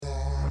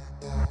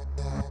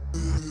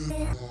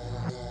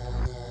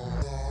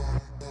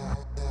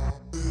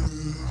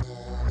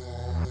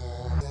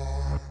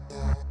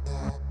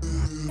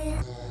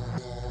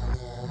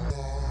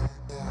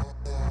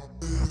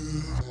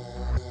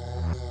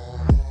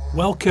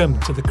Welcome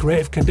to the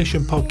Creative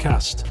Condition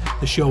Podcast,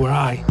 the show where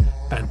I,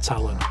 Ben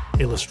Talon,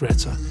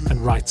 illustrator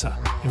and writer,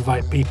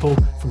 invite people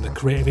from the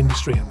creative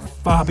industry and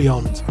far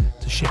beyond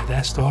to share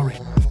their story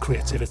of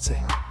creativity.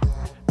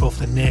 Both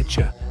the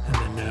nature and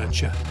the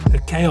nurture, the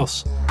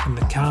chaos and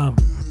the calm.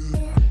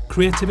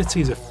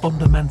 Creativity is a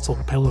fundamental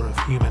pillar of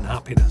human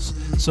happiness,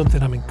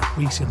 something I'm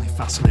increasingly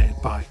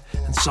fascinated by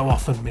and so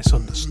often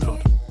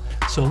misunderstood.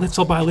 So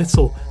little by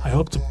little, I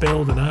hope to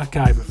build an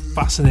archive of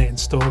fascinating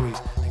stories,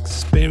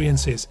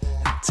 experiences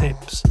and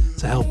tips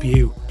to help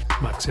you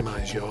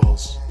maximise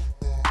yours.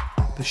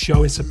 The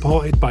show is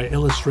supported by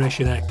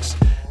Illustration X.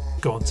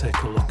 Go and take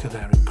a look at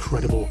their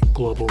incredible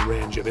global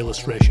range of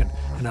illustration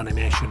and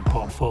animation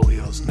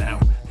portfolios now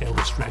at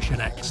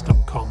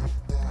illustrationx.com.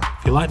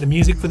 If you like the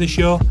music for the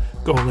show,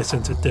 go and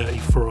listen to Dirty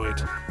Freud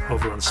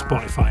over on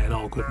Spotify and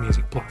all good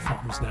music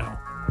platforms now.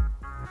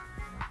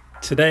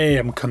 Today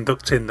I'm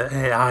conducting the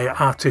AI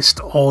Artist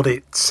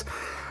Audit,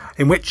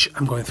 in which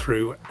I'm going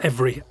through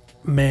every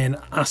main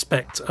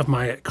aspect of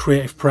my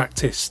creative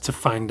practice to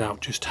find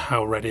out just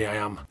how ready I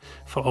am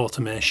for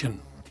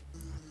automation.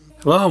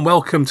 Hello and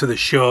welcome to the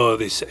show.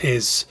 This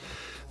is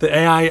the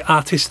AI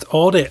Artist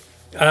Audit.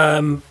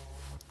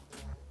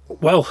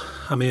 Well,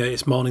 I'm here,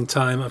 it's morning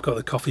time, I've got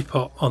the coffee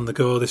pot on the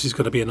go. This is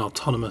going to be an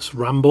autonomous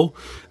ramble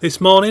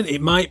this morning. It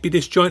might be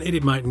disjointed,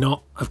 it might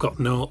not. I've got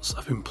notes,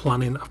 I've been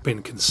planning, I've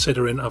been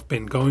considering, I've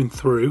been going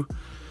through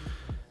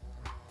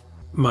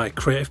my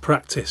creative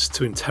practice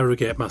to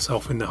interrogate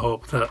myself in the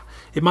hope that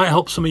it might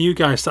help some of you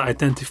guys to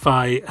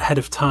identify ahead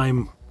of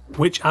time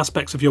which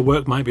aspects of your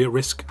work might be at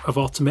risk of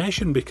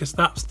automation, because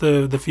that's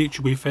the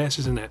future we face,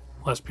 isn't it?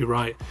 Let's be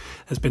right.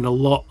 There's been a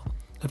lot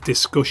of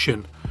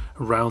discussion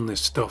around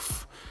this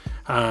stuff.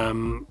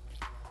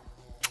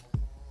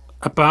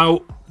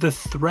 About the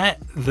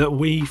threat that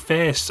we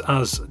face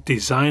as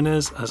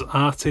designers, as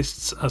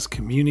artists, as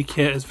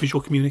communicators,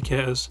 visual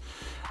communicators,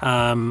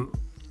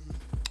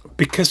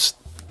 because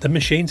the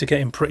machines are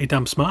getting pretty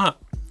damn smart.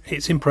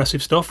 It's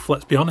impressive stuff,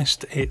 let's be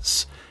honest.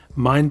 It's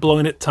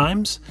mind-blowing at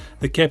times.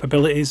 The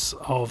capabilities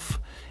of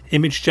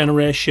image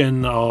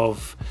generation,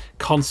 of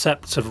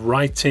concepts of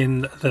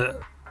writing,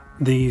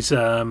 these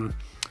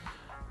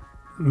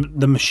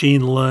the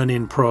machine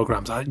learning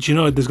programs. Do you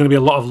know there's going to be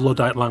a lot of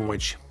Luddite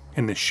language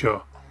in this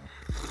show?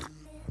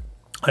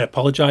 I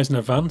apologise in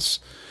advance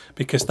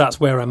because that's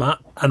where I'm at,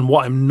 and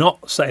what I'm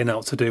not setting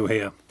out to do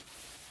here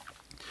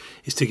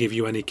is to give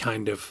you any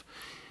kind of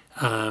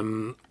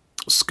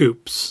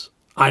scoops.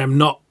 I am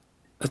not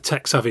a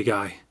tech savvy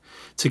guy.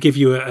 To give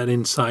you an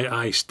insight,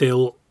 I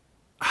still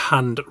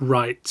hand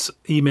write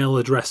email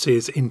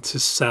addresses into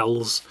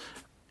cells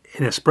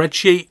in a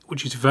spreadsheet,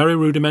 which is very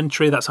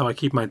rudimentary. That's how I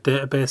keep my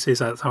databases.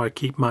 That's how I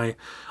keep my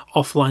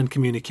offline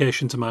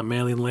communication to my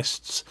mailing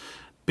lists,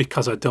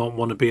 because I don't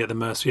want to be at the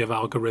mercy of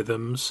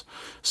algorithms,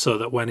 so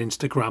that when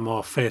Instagram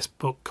or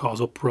Facebook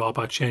cause uproar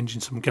by changing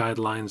some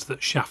guidelines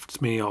that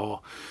shafts me or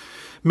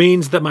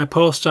means that my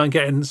posts aren't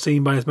getting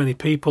seen by as many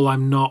people,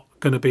 I'm not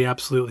going to be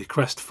absolutely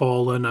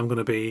crestfallen. I'm going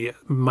to be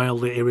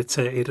mildly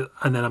irritated,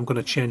 and then I'm going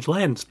to change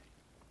lanes.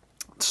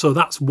 So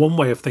that's one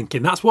way of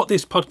thinking. That's what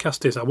this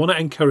podcast is. I want to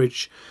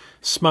encourage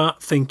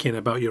smart thinking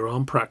about your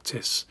own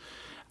practice.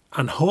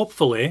 And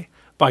hopefully,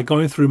 by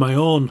going through my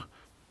own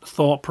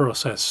thought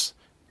process,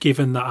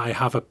 given that I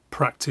have a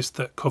practice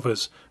that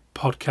covers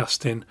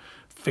podcasting,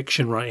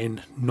 fiction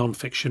writing,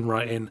 non-fiction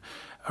writing,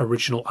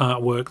 original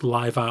artwork,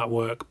 live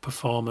artwork,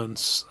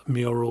 performance,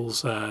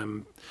 murals,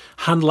 hand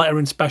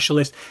lettering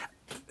specialist.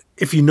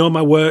 If you know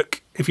my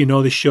work, if you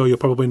know this show, you'll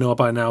probably know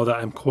by now that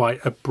I'm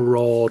quite a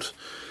broad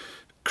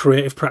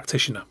creative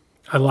practitioner.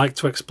 I like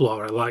to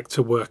explore. I like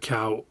to work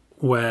out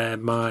where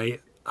my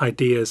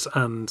ideas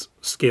and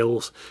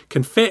skills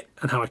can fit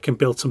and how I can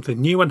build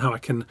something new and how I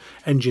can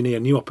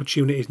engineer new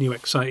opportunities, new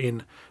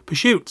exciting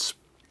pursuits.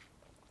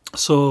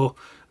 So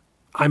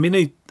I'm in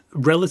a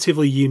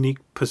relatively unique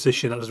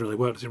position. That doesn't really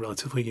work. Is it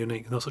relatively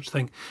unique? No such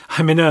thing.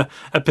 I'm in a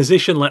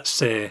position, let's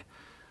say,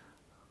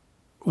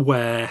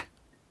 where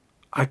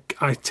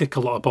I tick a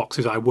lot of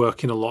boxes. I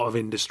work in a lot of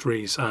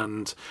industries,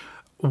 and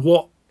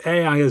what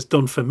AI has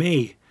done for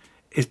me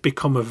is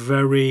become a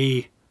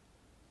very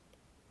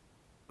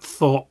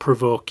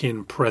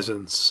thought-provoking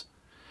presence.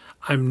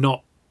 I'm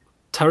not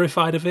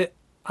terrified of it.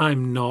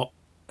 I'm not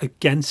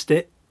against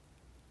it.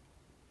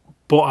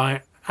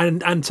 But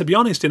and to be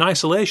honest, in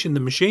isolation, the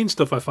machine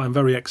stuff I find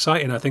very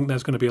exciting. I think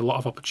there's going to be a lot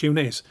of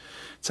opportunities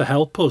to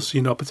help us,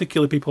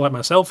 particularly people like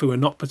myself who are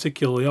not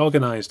particularly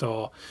organised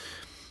or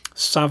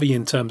savvy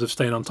in terms of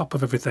staying on top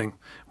of everything,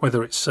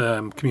 whether it's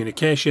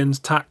communications,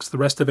 tax, the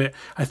rest of it.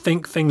 I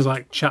think things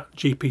like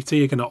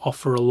ChatGPT are going to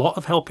offer a lot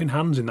of helping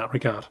hands in that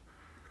regard.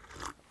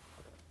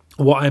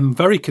 What I'm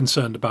very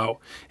concerned about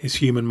is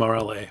human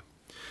morality.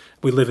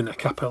 We live in a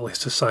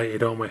capitalist society,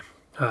 don't we?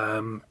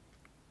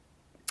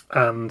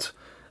 And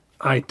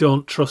I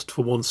don't trust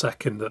for 1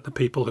 second that the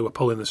people who are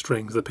pulling the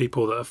strings, the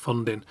people that are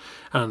funding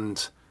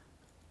and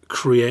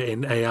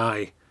creating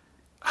AI,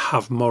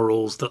 have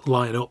morals that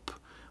line up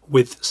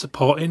with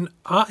supporting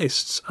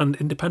artists and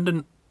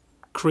independent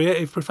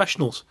creative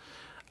professionals.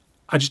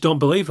 I just don't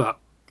believe that.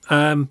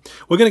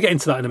 We're going to get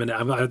into that in a minute.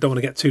 I don't want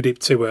to get too deep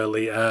too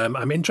early.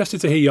 I'm interested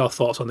to hear your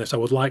thoughts on this. I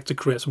would like to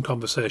create some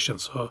conversation.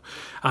 So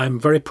I'm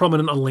very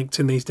prominent on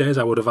LinkedIn these days.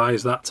 I would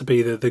advise that to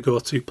be the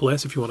go-to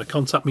place if you want to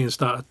contact me and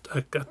start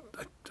a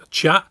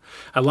chat.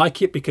 I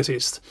like it because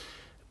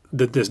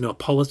there's no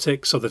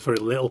politics, so there's very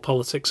little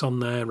politics on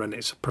there, and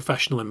it's a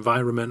professional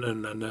environment,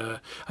 and I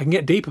can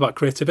get deep about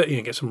creativity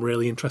and get some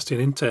really interesting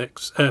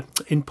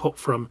input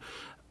from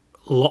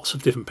lots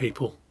of different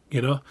people,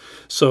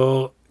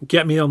 So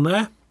get me on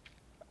there.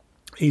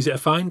 Easy to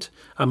find.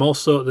 I'm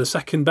also, the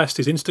second best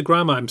is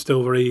Instagram. I'm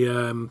still very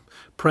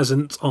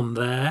present on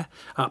there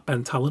at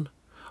Ben Talon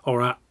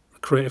or at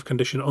Creative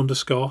Condition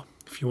 _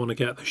 if you want to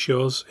get the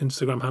show's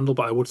Instagram handle,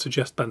 but I would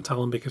suggest Ben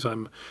Talon because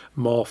I'm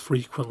more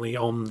frequently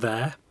on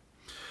there.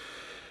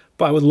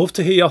 But I would love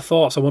to hear your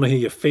thoughts. I want to hear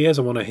your fears.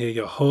 I want to hear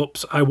your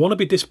hopes. I want to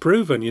be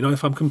disproven.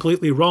 If I'm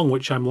completely wrong,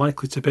 which I'm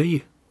likely to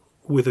be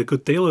with a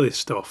good deal of this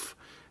stuff,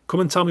 come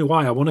and tell me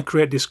why. I want to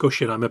create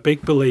discussion. I'm a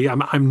big believer.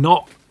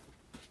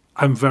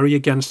 I'm very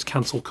against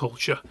cancel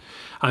culture.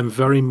 I'm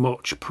very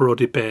much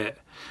pro-debate.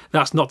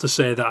 That's not to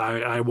say that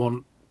I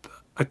want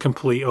a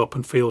complete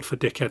open field for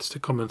dickheads to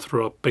come and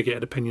throw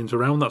bigoted opinions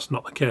around. That's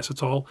not the case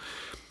at all.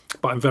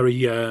 But I'm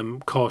very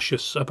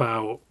cautious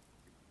about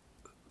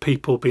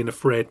people being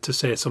afraid to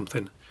say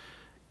something,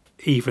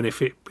 even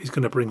if it is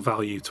going to bring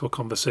value to a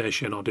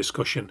conversation or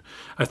discussion.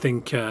 I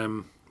think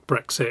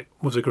Brexit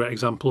was a great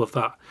example of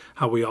that,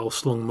 how we all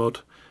slung mud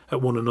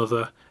at one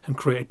another and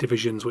created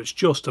divisions which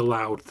just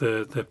allowed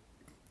the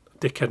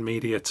dickhead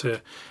media to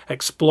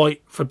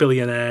exploit for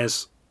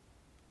billionaires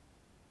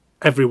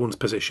everyone's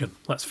position.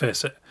 Let's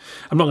face it.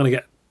 I'm not going to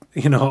get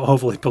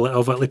overtly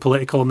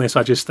political on this.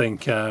 I just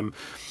think I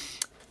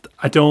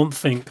don't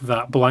think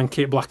that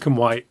blanket black and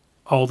white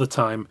all the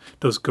time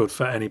does good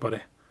for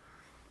anybody.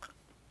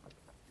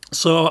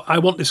 So I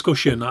want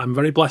discussion. I'm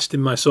very blessed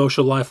in my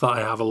social life that I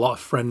have a lot of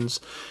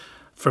friends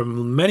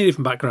from many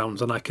different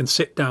backgrounds, and I can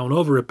sit down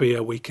over a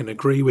beer. We can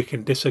agree, we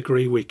can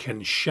disagree, we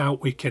can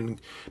shout, we can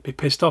be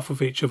pissed off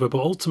with each other, but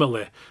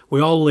ultimately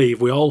we all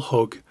leave, we all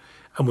hug,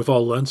 and we've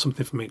all learned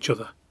something from each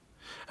other.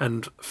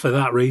 And for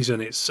that reason,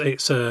 it's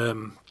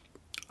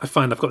I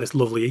find I've got this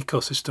lovely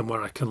ecosystem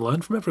where I can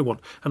learn from everyone,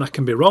 and I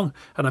can be wrong,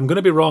 and I'm going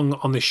to be wrong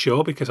on this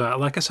show because,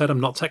 like I said, I'm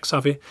not tech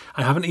savvy.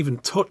 I haven't even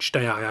touched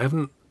AI. I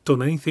haven't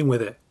done anything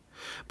with it.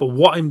 But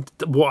what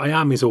I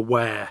am is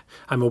aware.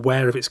 I'm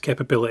aware of its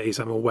capabilities.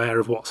 I'm aware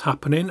of what's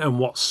happening and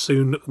what's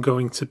soon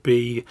going to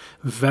be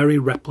very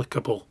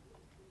replicable,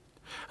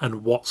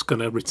 and what's going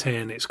to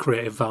retain its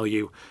creative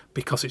value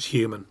because it's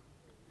human.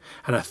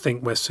 And I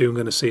think we're soon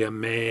going to see a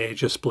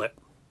major split.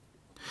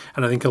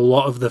 And I think a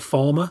lot of the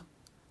former,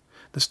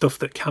 the stuff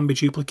that can be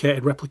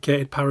duplicated,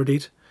 replicated,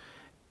 parodied,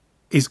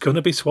 is going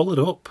to be swallowed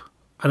up.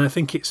 And I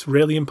think it's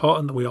really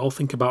important that we all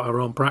think about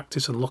our own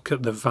practice and look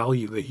at the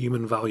value, the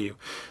human value.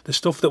 The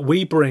stuff that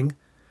we bring,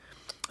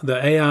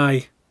 that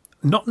AI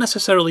not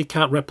necessarily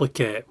can't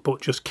replicate,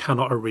 but just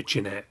cannot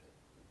originate.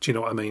 Do you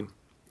know what I mean?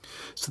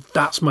 So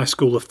that's my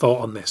school of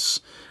thought on this.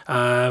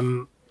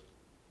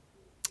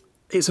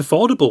 It's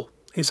affordable.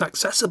 It's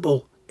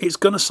accessible. It's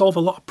going to solve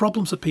a lot of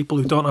problems for people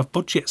who don't have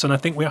budgets, and I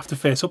think we have to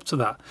face up to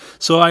that.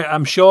 So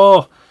I'm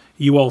sure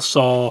you all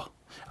saw...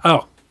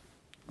 Oh,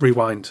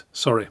 rewind.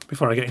 Sorry,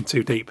 before I get in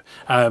too deep.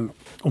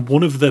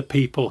 One of the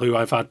people who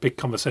I've had big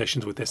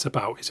conversations with this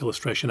about is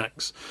Illustration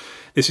X.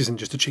 This isn't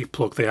just a cheap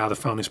plug. They are the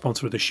founding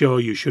sponsor of the show.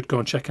 You should go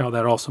and check out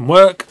their awesome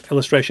work.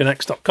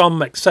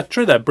 illustrationx.com,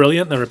 etc. They're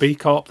brilliant. They're a B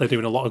Corp. They're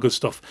doing a lot of good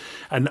stuff.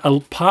 And a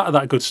part of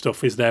that good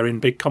stuff is they're in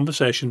big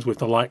conversations with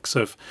the likes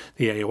of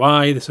the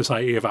AOI, the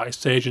Society of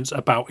Artist Agents,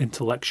 about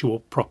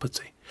intellectual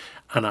property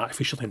and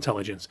artificial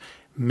intelligence.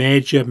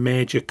 Major,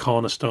 major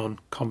cornerstone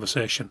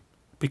conversation.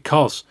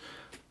 Because...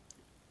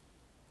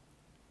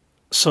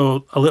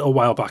 So a little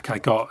while back, I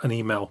got an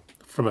email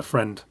from a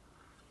friend,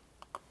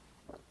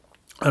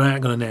 and I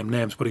ain't going to name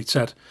names, but he'd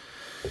said,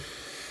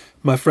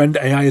 my friend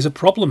AI is a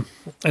problem,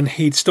 and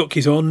he'd stuck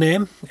his own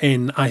name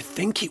in, I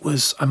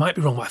might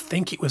be wrong, but I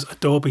think it was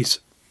Adobe's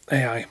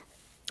AI,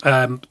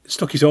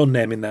 stuck his own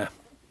name in there.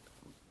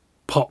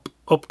 Pop,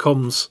 up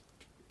comes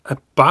a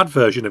bad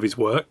version of his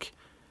work,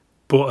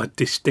 but a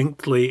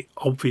distinctly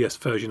obvious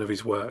version of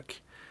his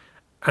work.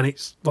 And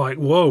it's like,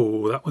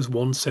 whoa, that was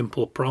one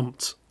simple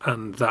prompt.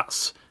 And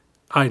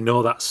I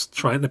know that's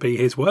trying to be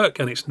his work,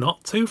 and it's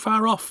not too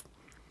far off.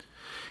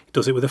 He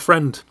does it with a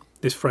friend.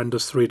 This friend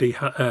does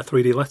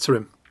 3D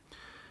lettering.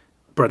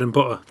 Bread and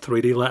butter,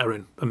 3D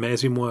lettering.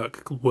 Amazing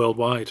work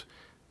worldwide.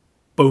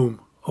 Boom,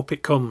 up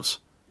it comes.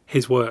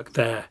 His work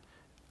there.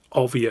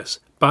 Obvious.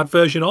 Bad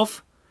version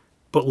of,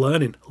 but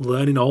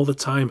learning all the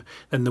time.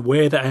 And the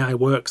way that AI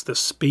works, the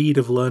speed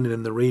of learning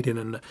and the reading,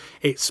 and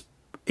it's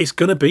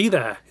going to be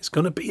there. It's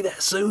going to be there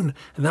soon.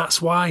 And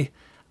that's why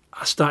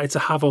I started to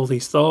have all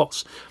these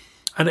thoughts.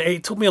 And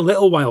it took me a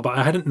little while, but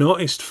I hadn't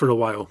noticed for a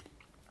while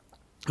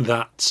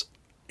that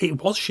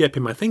it was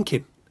shaping my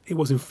thinking. It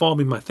was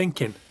informing my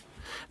thinking.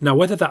 Now,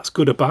 whether that's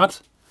good or bad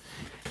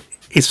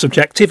is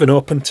subjective and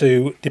open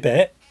to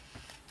debate.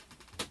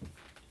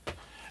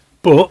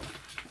 But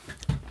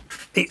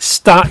it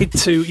started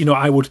to,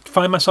 I would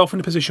find myself in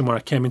a position where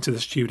I came into the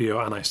studio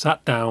and I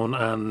sat down,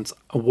 and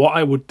what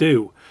I would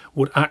do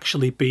would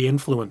actually be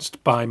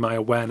influenced by my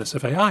awareness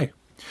of AI.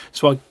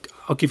 So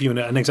I'll give you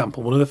an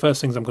example. One of the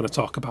first things I'm going to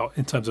talk about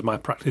in terms of my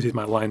practice is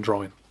my line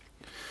drawing.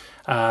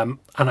 And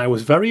I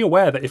was very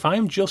aware that if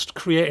I'm just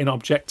creating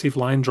objective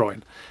line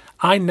drawing,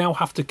 I now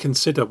have to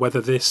consider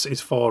whether this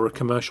is for a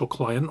commercial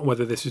client,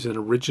 whether this is an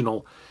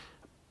original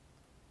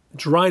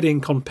dried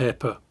ink on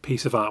paper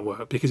piece of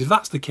artwork. Because if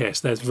that's the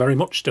case, there's very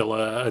much still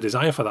a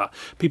desire for that.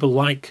 People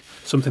like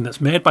something that's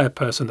made by a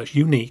person, that's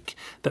unique,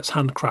 that's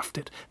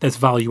handcrafted. There's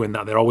value in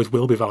that. There always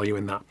will be value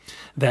in that.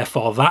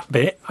 Therefore, that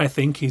bit, I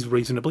think, is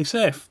reasonably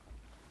safe.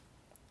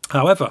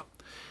 However,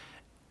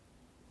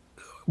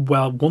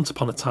 well, once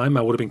upon a time,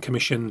 I would have been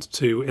commissioned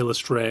to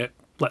illustrate,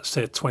 let's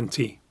say,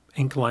 20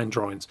 ink line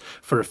drawings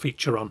for a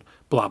feature on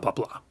blah, blah,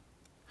 blah.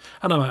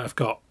 And I might have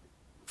got,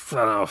 I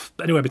don't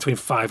know, anywhere between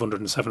 500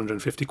 and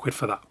 750 quid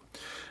for that.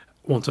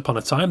 Once upon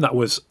a time, that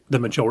was the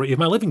majority of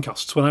my living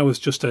costs. When I was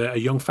just a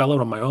young fella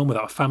on my own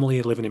without a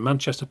family, living in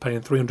Manchester,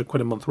 paying 300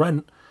 quid a month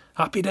rent,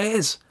 happy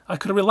days. I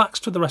could have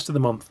relaxed for the rest of the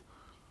month.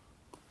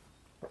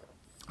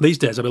 These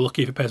days, I'll be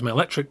lucky if it pays my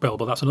electric bill,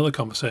 but that's another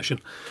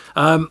conversation.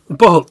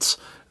 But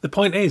the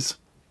point is,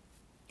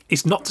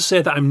 it's not to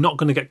say that I'm not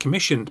going to get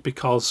commissioned,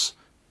 because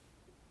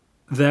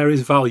there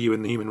is value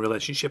in the human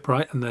relationship,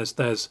 right? And there's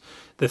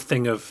the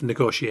thing of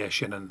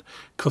negotiation and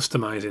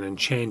customizing and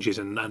changes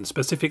and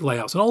specific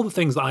layouts and all the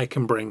things that I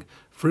can bring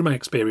through my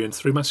experience,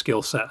 through my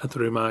skill set, and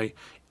through my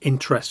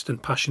interest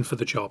and passion for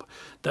the job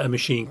that a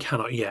machine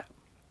cannot yet.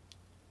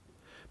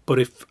 But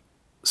if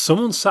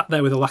someone sat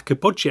there with a lack of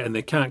budget and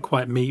they can't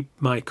quite meet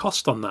my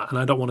cost on that, and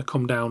I don't want to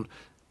come down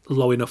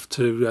low enough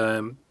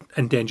to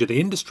endanger the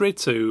industry,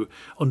 to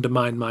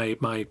undermine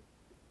my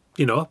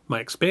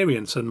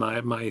experience and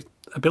my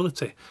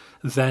ability,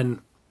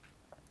 then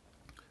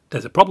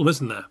there's a problem,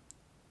 isn't there?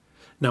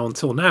 Now,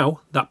 until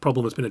now, that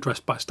problem has been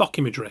addressed by stock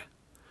imagery.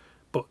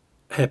 But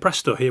hey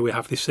presto, here we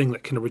have this thing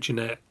that can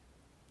originate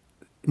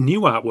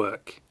new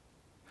artwork.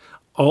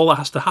 All that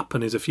has to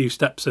happen is a few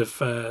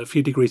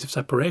degrees of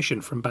separation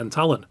from Ben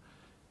Talon.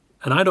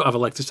 And I don't have a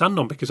leg to stand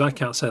on, because I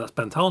can't say that's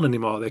Ben Talon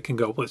anymore. They can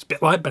go, well, it's a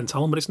bit like Ben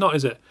Talon, but it's not,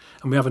 is it?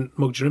 And we haven't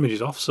mugged your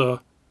images off, so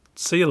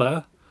see you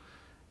later.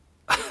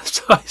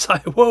 So it's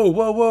like,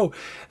 whoa.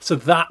 So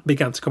that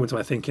began to come into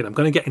my thinking. I'm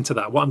going to get into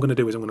that. What I'm going to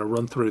do is I'm going to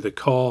run through the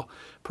core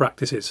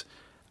practices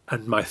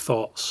and my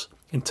thoughts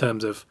in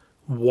terms of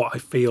what I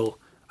feel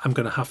I'm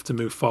going to have to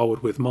move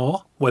forward with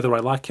more, whether I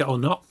like it or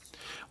not.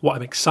 What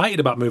I'm excited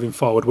about moving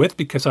forward with,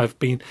 because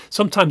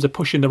sometimes a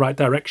push in the right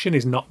direction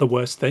is not the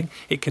worst thing.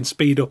 It can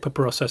speed up a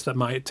process that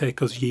might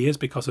take us years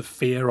because of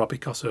fear or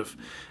because of,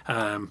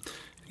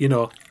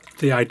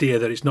 the idea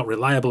that it's not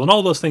reliable and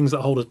all those things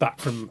that hold us back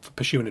from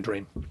pursuing a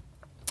dream.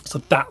 So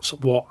that's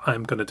what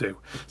I'm going to do.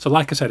 So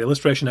like I said,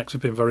 Illustration X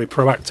have been very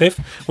proactive.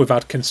 We've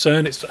had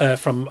concern. It's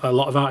from a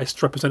lot of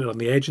artists represented on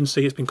the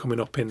agency. It's been coming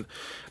up in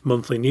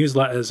monthly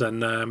newsletters,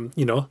 and,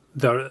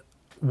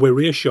 we're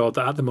reassured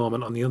that at the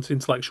moment on the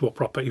intellectual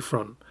property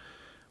front,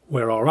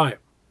 we're all right,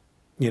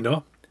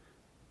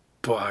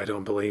 But I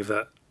don't believe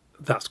that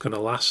that's going to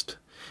last.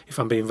 If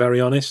I'm being very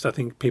honest, I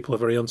think people are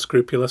very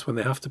unscrupulous when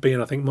they have to be,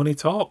 and I think money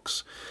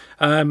talks.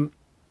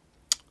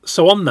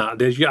 So on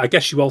that, I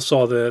guess you all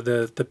saw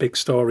the big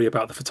story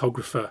about the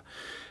photographer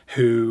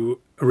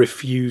who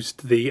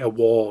refused the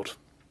award.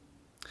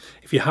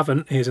 If you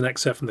haven't, here's an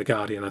excerpt from The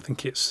Guardian. I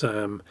think it's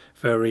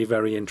very,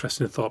 very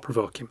interesting and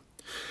thought-provoking.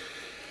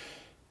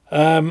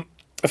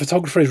 A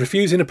photographer is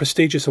refusing a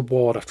prestigious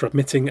award after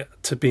admitting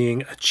to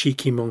being a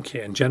cheeky monkey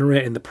and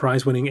generating the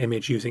prize-winning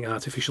image using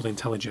artificial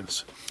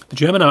intelligence. The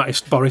German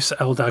artist Boris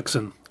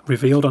Eldagsen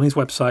revealed on his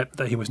website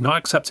that he was not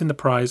accepting the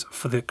prize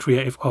for the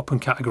Creative Open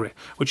category,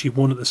 which he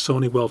won at the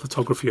Sony World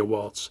Photography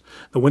Awards.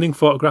 The winning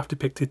photograph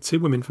depicted two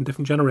women from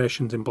different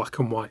generations in black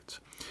and white.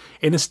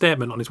 In a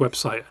statement on his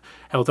website,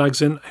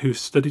 Eldagsen, who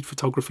studied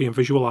photography and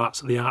visual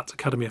arts at the Art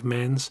Academy of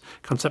Mainz,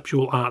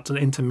 conceptual art and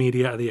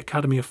intermedia at the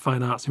Academy of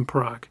Fine Arts in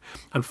Prague,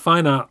 and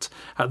fine art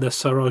at the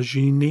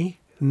Sarojini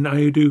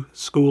Naidu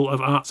School of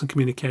Arts and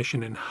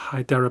Communication in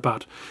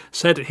Hyderabad,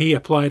 said he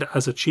applied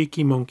as a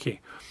cheeky monkey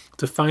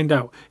to find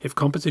out if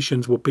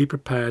competitions would be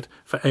prepared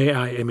for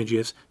AI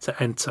images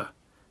to enter.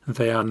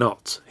 They are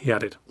not, he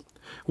added.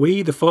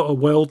 We, the photo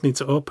world, need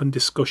to open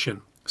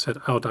discussion, said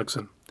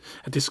Eldagsen.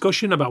 A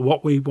discussion about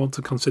what we want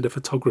to consider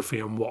photography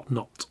and what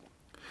not.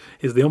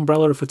 Is the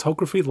umbrella of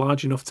photography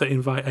large enough to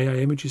invite AI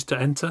images to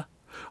enter?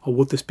 Or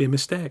would this be a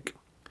mistake?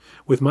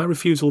 With my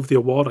refusal of the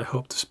award, I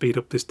hope to speed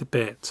up this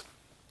debate.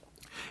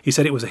 He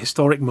said it was a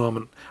historic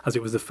moment, as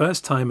it was the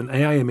first time an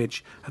AI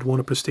image had won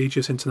a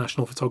prestigious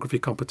international photography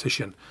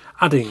competition,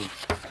 adding,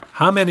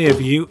 how many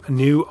of you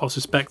knew or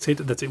suspected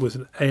that it was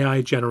an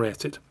AI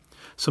generated?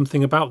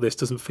 Something about this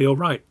doesn't feel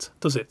right,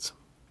 does it?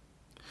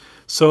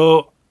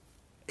 So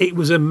it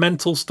was a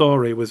mental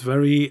story. It was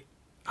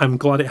I'm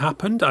glad it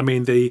happened. I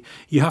mean,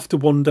 you have to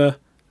wonder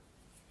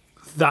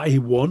that he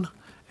won.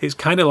 It's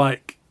kind of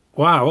like,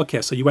 wow,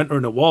 okay, so you enter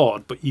an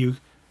award, but you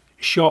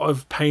short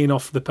of paying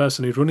off the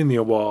person who's running the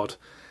award,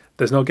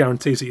 there's no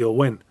guarantees that you'll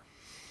win.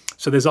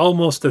 So there's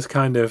almost this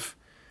kind of,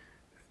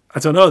 I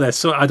don't know,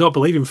 I don't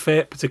believe in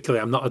fate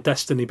particularly. I'm not a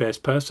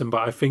destiny-based person,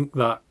 but I think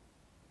that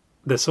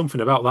there's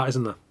something about that,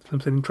 isn't there?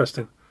 Something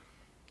interesting.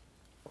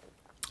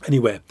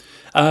 Anyway,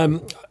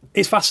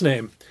 it's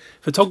fascinating.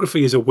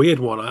 Photography is a weird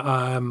one.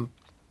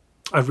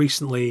 I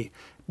recently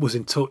was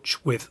in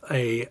touch with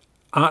a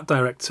art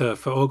director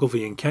for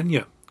Ogilvy in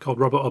Kenya called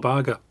Robert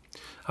Obaga.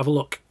 Have a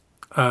look.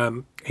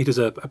 He does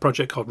a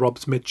project called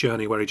Rob's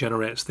Midjourney where he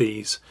generates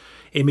these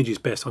images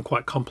based on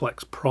quite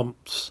complex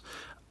prompts,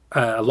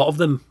 a lot of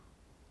them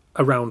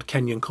around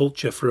Kenyan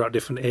culture throughout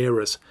different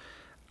eras.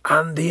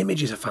 And the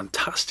images are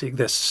fantastic.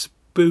 They're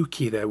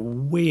spooky, they're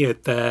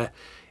weird, they're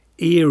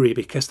eerie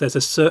because there's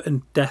a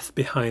certain depth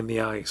behind the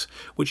eyes,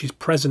 which is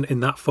present in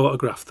that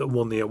photograph that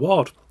won the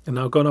award. And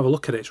now go and have a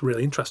look at it, it's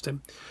really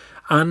interesting.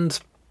 And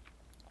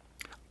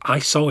I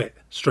saw it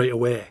straight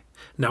away.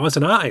 Now, as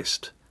an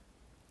artist,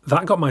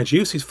 that got my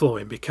juices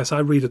flowing because I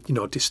read,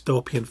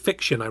 dystopian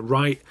fiction. I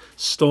write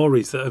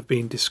stories that have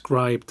been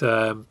described.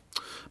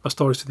 My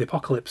Stories to the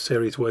Apocalypse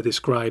series were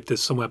described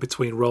as somewhere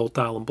between Roald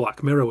Dahl and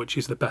Black Mirror, which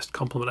is the best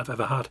compliment I've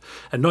ever had.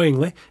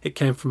 Annoyingly, it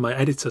came from my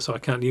editor, so I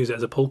can't use it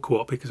as a pull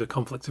quote because of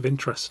conflict of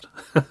interest.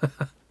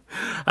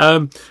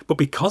 But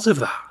because of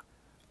that,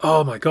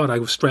 oh my God, I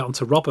was straight on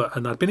to Robert,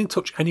 and I'd been in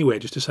touch anyway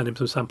just to send him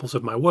some samples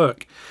of my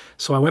work.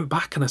 So I went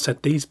back and I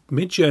said, these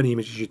Midjourney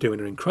images you're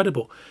doing are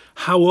incredible.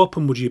 How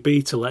open would you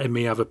be to letting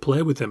me have a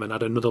play with them and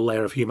add another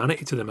layer of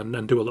humanity to them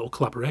and do a little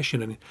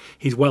collaboration? And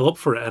he's well up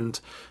for it. And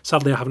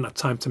sadly, I haven't had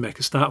time to make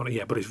a start on it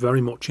yet, but it's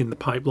very much in the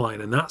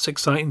pipeline. And that's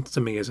exciting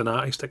to me as an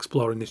artist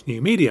exploring this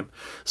new medium.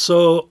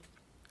 So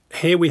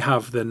here we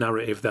have the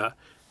narrative that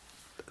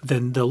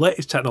then the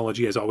latest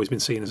technology has always been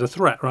seen as a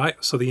threat, right?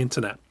 So the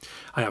internet.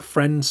 I have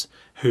friends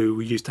who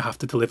used to have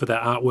to deliver their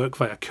artwork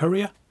via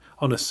courier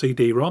on a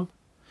CD-ROM.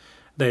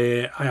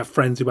 I have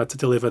friends who had to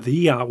deliver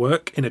the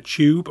artwork in a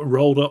tube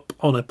rolled up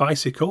on a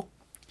bicycle.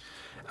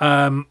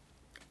 And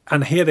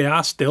here they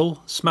are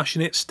still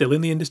smashing it, still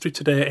in the industry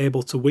today,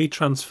 able to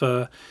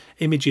WeTransfer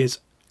images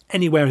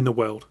anywhere in the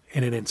world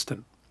in an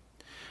instant.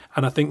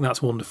 And I think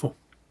that's wonderful.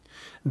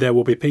 There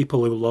will be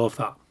people who love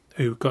that,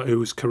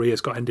 whose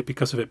careers got ended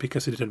because of it,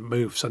 because it didn't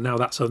move. So now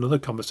that's another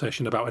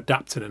conversation about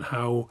adapting and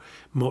how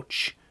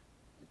much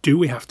do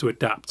we have to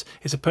adapt.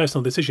 It's a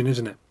personal decision,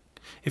 isn't it?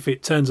 If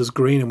it turns us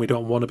green and we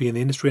don't want to be in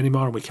the industry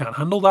anymore and we can't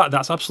handle that,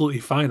 that's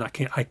absolutely fine.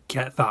 I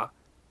get that.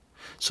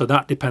 So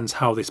that depends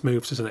how this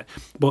moves, isn't it?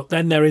 But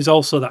then there is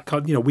also that,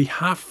 we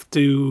have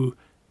to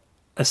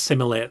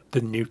assimilate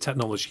the new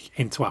technology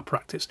into our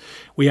practice.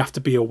 We have to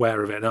be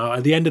aware of it. Now,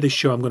 at the end of this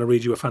show, I'm going to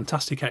read you a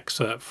fantastic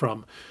excerpt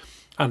from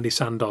Andy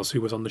Sandoz,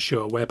 who was on the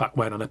show way back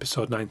when on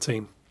episode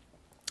 19,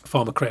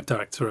 former creative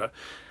director at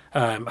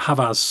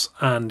Havas,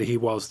 and he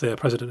was the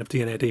president of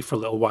D&AD for a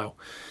little while.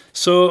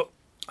 So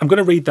I'm going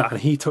to read that,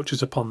 and he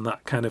touches upon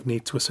that kind of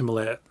need to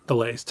assimilate the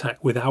latest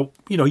tech without,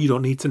 you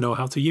don't need to know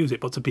how to use it,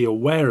 but to be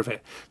aware of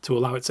it, to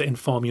allow it to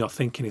inform your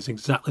thinking is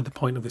exactly the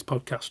point of this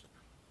podcast.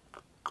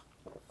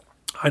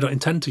 I don't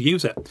intend to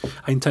use it.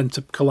 I intend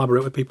to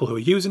collaborate with people who are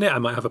using it. I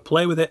might have a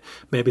play with it.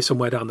 Maybe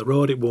somewhere down the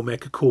road it will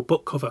make a cool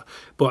book cover.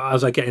 But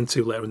as I get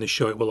into later in this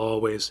show, it will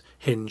always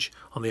hinge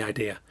on the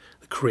idea.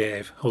 The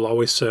creative will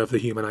always serve the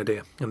human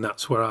idea. And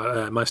that's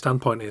where my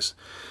standpoint is.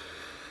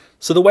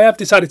 So the way I've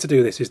decided to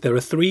do this is there are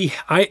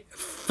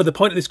for the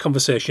point of this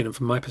conversation and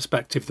from my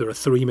perspective, there are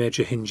three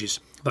major hinges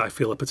that I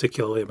feel are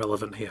particularly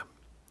relevant here.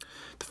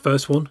 The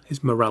first one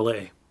is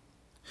morality.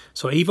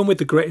 So even with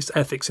the greatest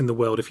ethics in the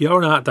world, if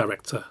you're an art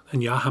director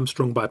and you're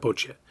hamstrung by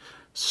budget,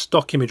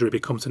 stock imagery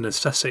becomes a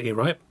necessity,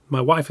 right?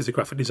 My wife is a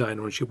graphic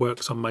designer and she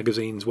works on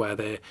magazines where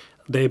they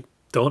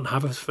don't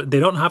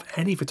have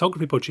any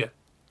photography budget.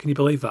 Can you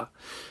believe that?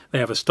 They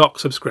have a stock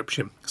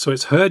subscription. So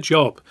it's her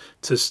job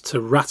to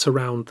rat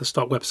around the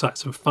stock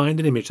websites and find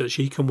an image that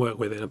she can work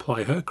with and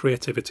apply her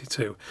creativity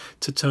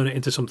to turn it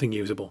into something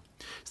usable.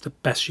 It's the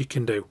best she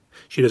can do.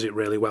 She does it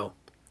really well.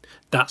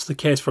 That's the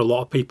case for a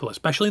lot of people,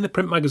 especially in the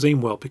print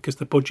magazine world, because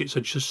the budgets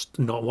are just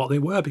not what they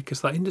were, because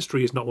that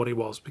industry is not what it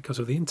was because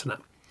of the internet.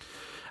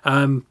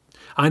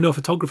 I know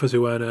photographers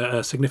who earn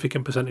a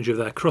significant percentage of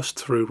their crust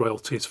through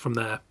royalties from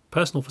their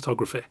personal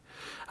photography,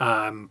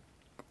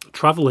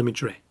 travel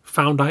imagery,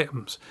 found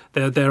items.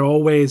 They're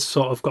always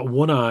sort of got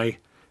one eye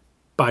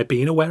by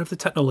being aware of the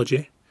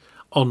technology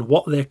on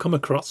what they come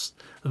across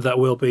that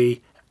will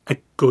be a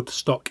good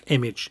stock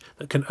image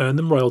that can earn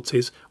them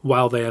royalties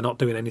while they are not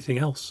doing anything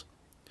else.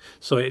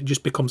 So it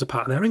just becomes a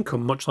part of their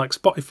income, much like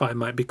Spotify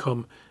might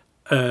become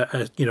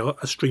a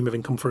stream of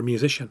income for a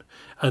musician.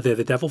 Are they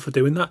the devil for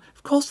doing that?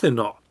 Of course they're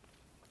not.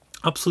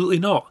 Absolutely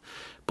not.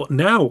 But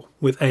now,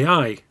 with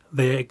AI,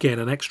 they gain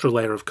an extra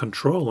layer of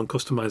control and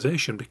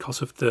customization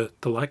because of the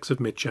likes of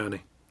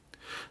Midjourney.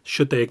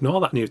 Should they ignore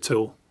that new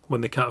tool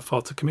when they can't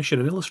afford to commission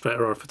an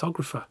illustrator or a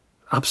photographer?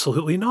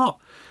 Absolutely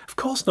not. Of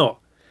course not.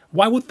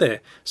 Why would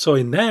they? So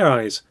in their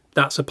eyes,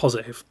 that's a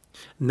positive.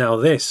 Now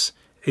this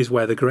is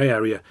where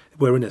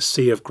we're in a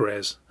sea of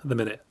greys at the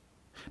minute,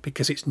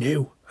 because it's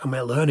new and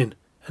we're learning.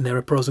 And there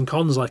are pros and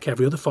cons like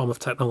every other form of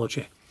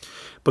technology.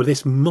 But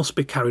this must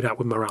be carried out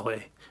with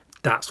morality.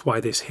 That's why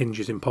this hinge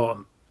is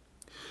important.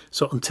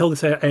 So until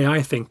this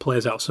AI thing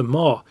plays out some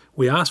more,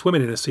 we are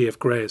swimming in a sea of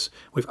greys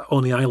with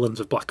only islands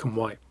of black and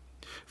white.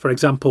 For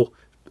example,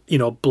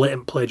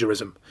 blatant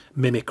plagiarism,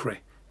 mimicry.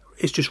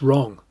 It's just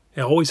wrong.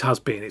 It always has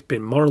been. It's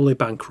been morally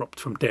bankrupt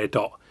from day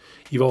dot.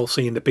 You've all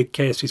seen the big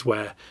cases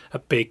where a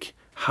big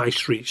high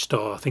street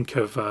store, think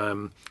of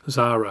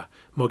Zara,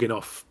 mugging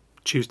off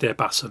Tuesday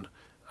Basson.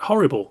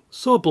 Horrible.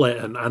 So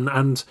blatant.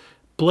 And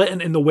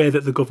blatant in the way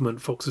that the government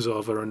fucks us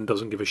over and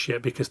doesn't give a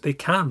shit because they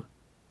can.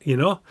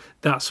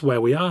 That's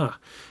where we are.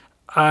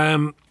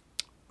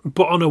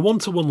 But on a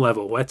one-to-one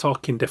level, we're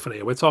talking different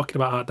here. We're talking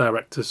about art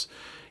directors,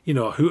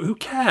 who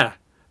care,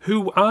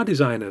 who are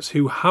designers,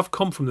 who have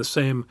come from the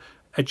same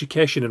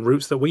education and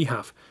roots that we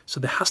have. So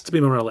there has to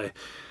be morality.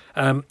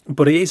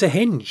 But it is a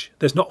hinge.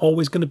 There's not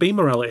always going to be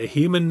morality.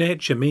 Human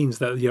nature means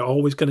that you're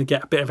always going to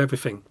get a bit of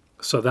everything.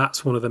 So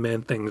that's one of the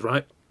main things,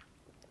 right?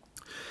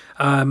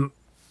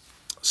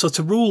 So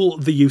to rule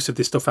the use of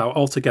this stuff out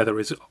altogether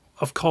is,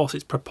 of course,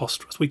 it's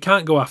preposterous. We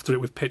can't go after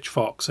it with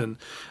pitchforks and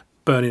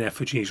burning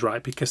effigies,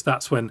 right? Because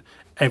that's when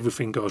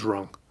everything goes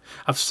wrong.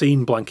 I've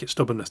seen blanket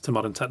stubbornness to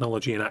modern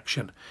technology in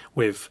action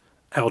with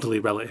elderly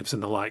relatives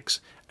and the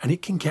likes, and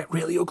it can get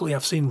really ugly.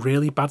 I've seen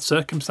really bad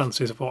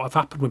circumstances of what have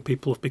happened when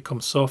people have become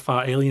so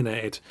far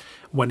alienated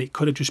when it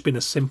could have just been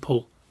a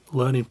simple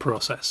learning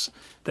process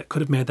that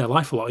could have made their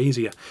life a lot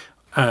easier.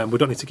 We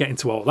don't need to get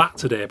into all that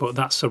today, but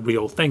that's a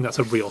real thing. That's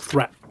a real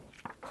threat.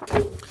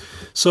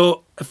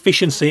 So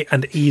efficiency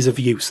and ease of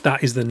use,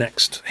 that is the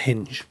next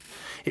hinge.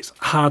 It's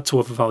hard to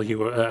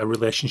overvalue a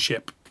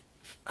relationship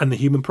and the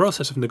human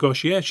process of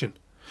negotiation.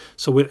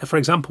 So, for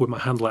example, with my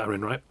hand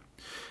lettering, right?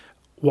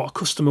 What a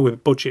customer with a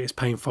budget is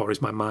paying for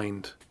is my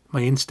mind,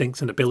 my instincts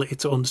and ability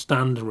to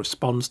understand and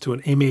respond to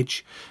an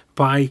image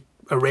by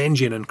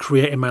arranging and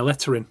creating my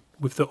lettering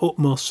with the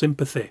utmost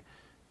sympathy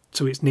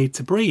to its need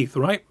to breathe,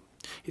 right?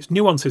 Its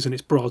nuances and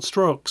its broad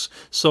strokes.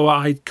 So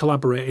I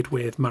collaborated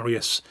with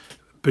Marius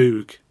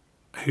Boog,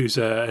 who's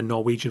a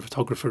Norwegian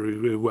photographer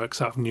who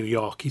works out of New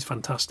York. He's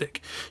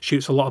fantastic.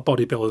 Shoots a lot of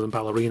bodybuilders and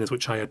ballerinas,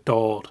 which I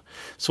adored.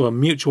 So a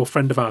mutual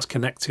friend of ours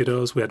connected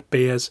us. We had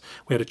beers,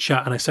 we had a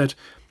chat, and I said,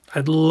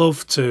 I'd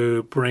love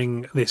to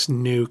bring this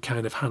new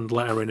kind of hand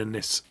lettering and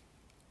this,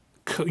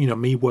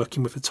 me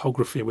working with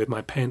photography with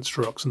my paint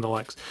strokes and the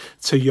likes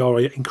to your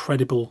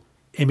incredible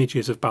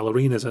images of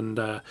ballerinas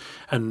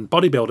and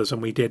bodybuilders.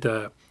 And we did,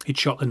 he'd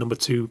shot the number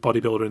 2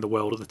 bodybuilder in the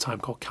world at the time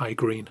called Kai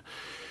Green.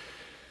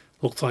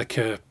 Looked like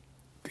a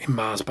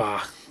Mars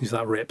bar. He's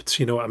that ripped,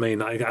 you know what I mean?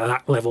 Like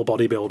that level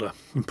bodybuilder.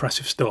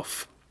 Impressive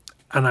stuff.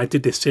 And I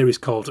did this series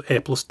called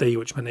A+D,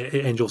 which meant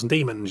Angels and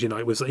Demons.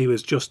 It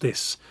was just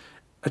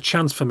a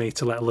chance for me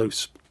to let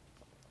loose.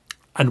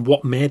 And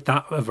what made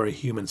that a very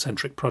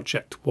human-centric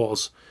project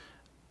was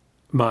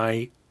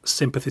my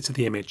sympathy to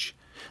the image.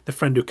 The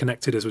friend who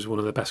connected us was one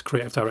of the best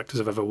creative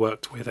directors I've ever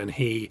worked with, and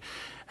he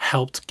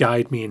helped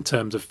guide me in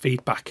terms of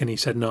feedback. And he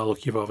said, no,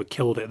 look, you've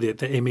overkilled it.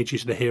 The image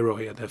is the hero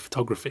here, the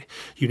photography.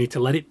 You need to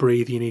let it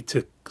breathe. You need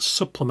to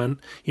supplement.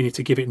 You need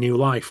to give it new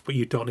life, but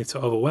you don't need to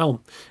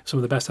overwhelm. Some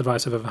of the best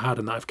advice I've ever had,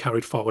 and that I've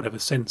carried forward ever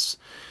since.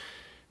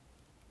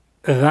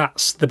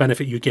 That's the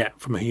benefit you get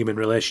from a human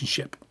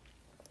relationship.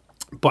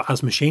 But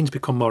as machines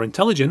become more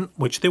intelligent,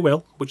 which they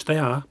will, which they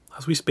are,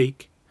 as we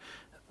speak,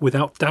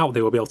 without doubt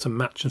they will be able to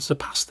match and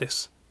surpass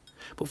this.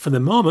 But for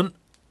the moment,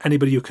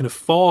 anybody who can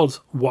afford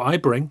what I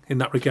bring in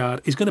that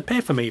regard is going to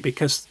pay for me,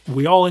 because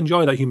we all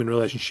enjoy that human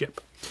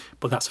relationship.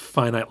 But that's a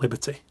finite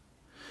liberty.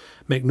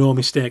 Make no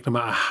mistake, no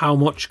matter how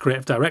much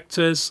creative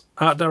directors,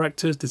 art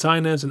directors,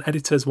 designers and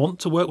editors want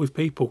to work with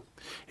people,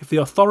 if the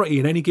authority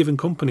in any given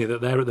company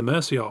that they're at the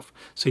mercy of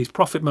sees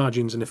profit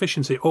margins and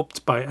efficiency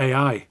upped by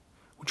AI,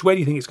 which way do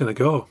you think it's going to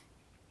go?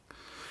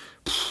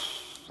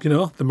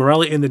 The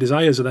morality and the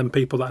desires of them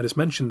people that I just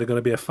mentioned are going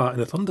to be a fart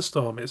in a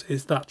thunderstorm.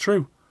 Is that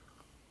true?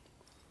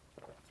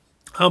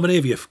 How many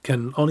of you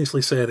can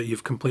honestly say that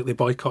you've completely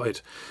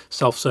boycotted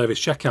self-service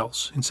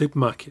checkouts in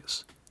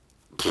supermarkets?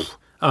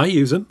 I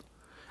use them.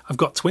 I've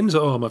got twins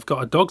at home. I've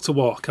got a dog to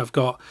walk. I've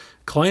got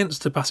clients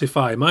to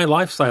pacify. My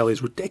lifestyle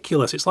is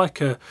ridiculous. It's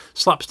like a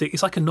slapstick.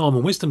 It's like a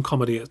Norman Wisdom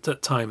comedy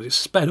at times. It's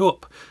sped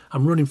up.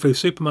 I'm running through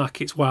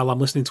supermarkets while I'm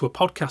listening to a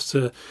podcast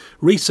to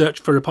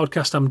research for a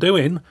podcast I'm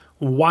doing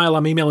while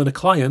I'm emailing a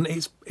client.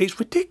 It's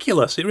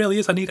ridiculous. It really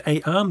is. I need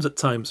 8 arms at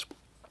times.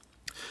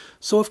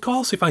 So, of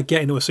course, if I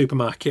get into a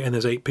supermarket and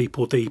there's 8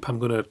 people deep, I'm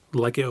going to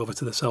leg it over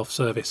to the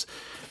self-service.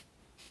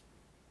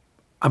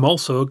 I'm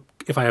also,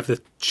 if I have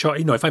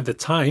the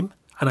time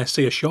and I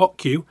see a short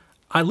queue,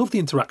 I love the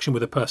interaction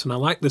with a person. I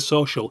like the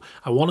social.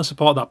 I want to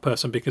support that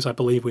person because I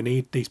believe we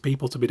need these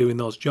people to be doing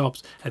those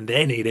jobs, and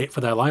they need it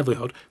for their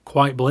livelihood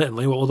quite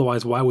blatantly. Well,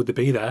 otherwise, why would they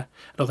be there?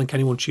 I don't think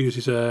anyone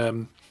chooses,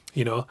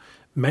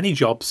 many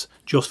jobs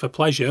just for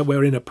pleasure.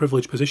 We're in a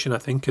privileged position, I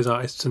think, as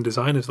artists and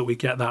designers, that we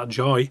get that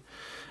joy.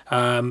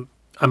 I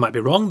might be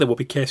wrong. There will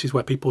be cases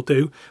where people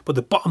do, but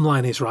the bottom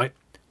line is, right,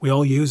 we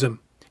all use them.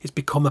 It's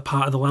become a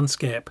part of the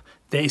landscape.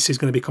 This is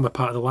going to become a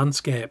part of the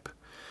landscape.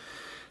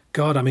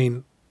 God, I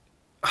mean,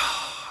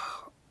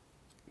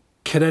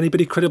 can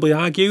anybody credibly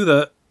argue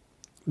that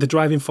the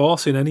driving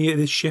force in any of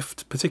this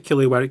shift,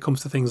 particularly where it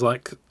comes to things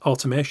like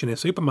automation in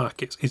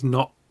supermarkets, is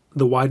not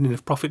the widening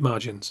of profit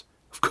margins?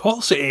 Of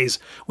course it is.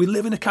 We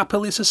live in a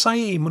capitalist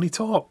society. Money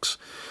talks.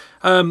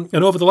 And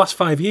over the last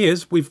 5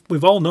 years,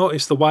 we've all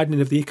noticed the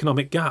widening of the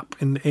economic gap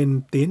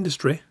in the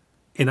industry.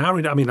 I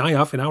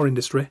have in our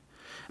industry.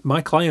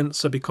 My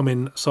clients are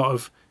becoming sort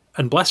of,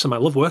 and bless them, I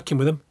love working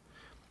with them,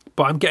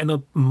 but I'm getting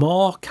a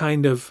more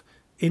kind of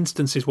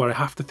instances where I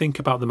have to think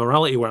about the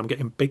morality, where I'm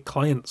getting big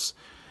clients.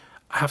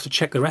 I have to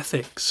check their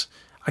ethics.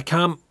 I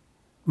can't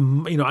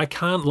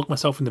look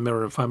myself in the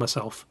mirror and find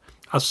myself,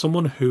 as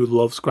someone who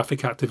loves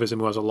graphic activism,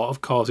 who has a lot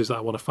of causes that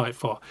I want to fight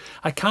for,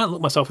 I can't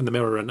look myself in the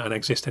mirror and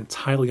exist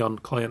entirely on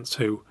clients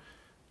who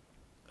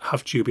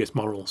have dubious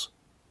morals.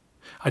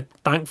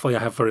 Thankfully, I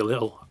have very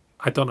little.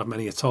 I don't have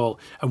many at all.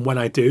 And when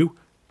I do,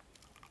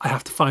 I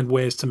have to find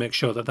ways to make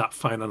sure that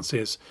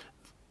finances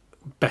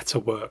better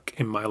work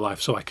in my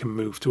life so I can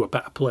move to a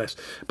better place.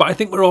 But I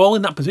think we're all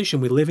in that position.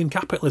 We live in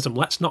capitalism.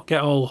 Let's not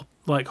get all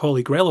like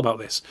holy grail about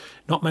this.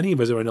 Not many of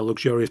us are in a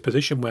luxurious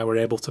position where we're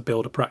able to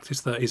build a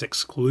practice that is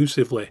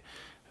exclusively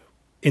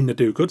in the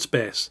do good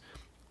space.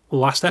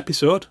 Last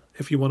episode,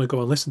 if you want to go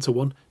and listen to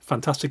one,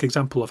 fantastic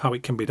example of how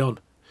it can be done,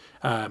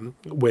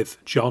 with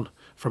John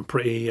from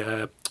Pretty...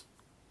 oh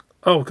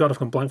God, I've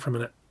gone blank for a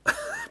minute.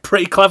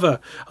 Pretty Clever.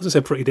 I was going to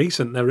say Pretty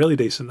Decent. They're really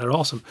decent. They're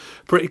awesome.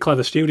 Pretty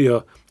Clever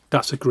Studio.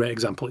 That's a great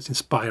example. It's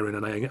inspiring,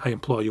 and I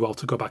implore you all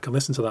to go back and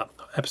listen to that,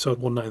 episode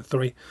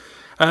 193.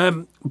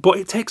 But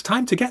it takes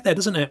time to get there,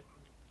 doesn't it?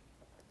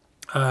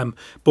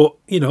 But,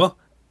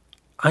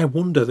 I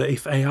wonder that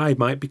if AI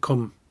might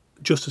become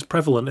just as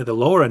prevalent at the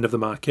lower end of the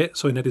market,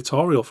 so in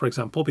editorial, for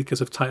example,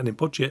 because of tightening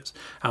budgets,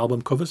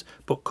 album covers,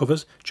 book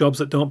covers, jobs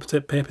that don't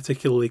pay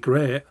particularly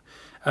great,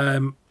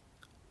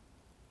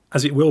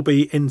 as it will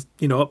be in,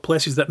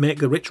 places that make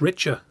the rich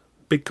richer,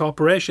 big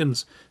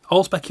corporations.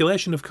 All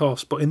speculation, of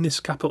course, but in this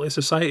capitalist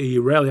society,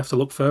 you rarely have to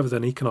look further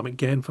than economic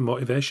gain for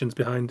motivations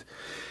behind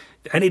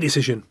any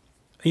decision.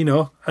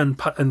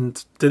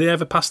 And do they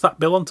ever pass that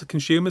bill on to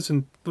consumers?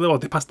 And well,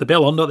 they pass the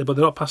bill on, don't they? But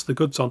they don't pass the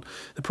goods on,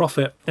 the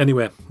profit.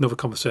 Anyway, another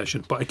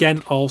conversation. But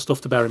again, all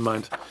stuff to bear in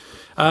mind.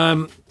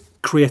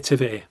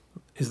 Creativity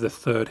is the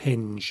third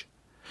hinge.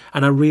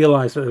 And I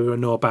realise that there are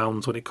no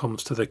bounds when it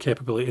comes to the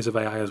capabilities of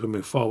AI as we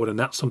move forward, and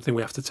that's something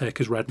we have to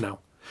take as read now,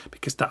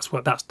 because that's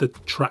the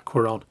track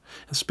we're on.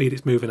 And speed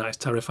it's moving at is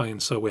terrifying,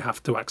 so we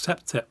have to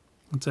accept it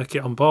and take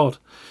it on board.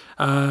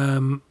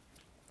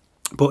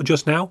 But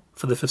just now,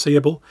 for the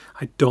foreseeable,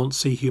 I don't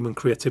see human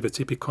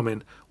creativity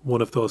becoming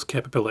one of those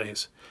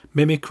capabilities.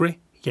 Mimicry,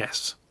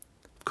 yes,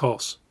 of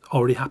course,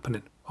 already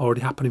happening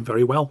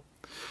very well.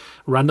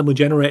 Randomly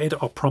generated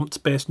or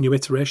prompt-based new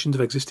iterations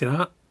of existing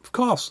art, of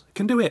course, it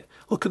can do it.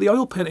 Look at the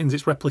oil paintings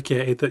it's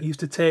replicated that used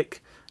to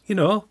take,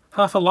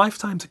 half a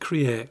lifetime to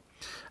create.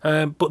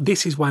 But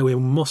this is why we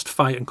must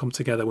fight and come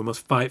together. We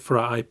must fight for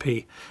our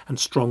IP and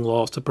strong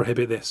laws to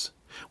prohibit this.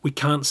 We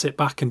can't sit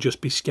back and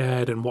just be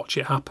scared and watch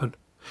it happen.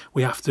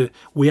 We have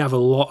a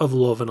lot of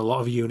love and a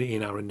lot of unity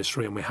in our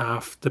industry, and we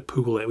have to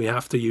pool it, we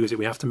have to use it,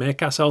 we have to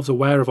make ourselves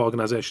aware of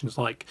organisations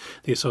like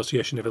the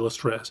Association of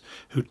Illustrators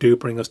who do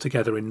bring us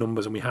together in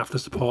numbers, and we have to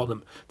support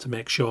them to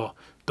make sure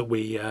that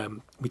we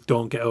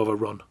don't get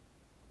overrun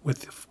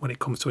when it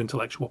comes to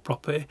intellectual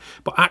property.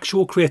 But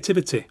actual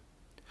creativity,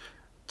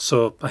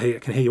 so I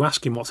can hear you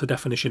asking what's the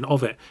definition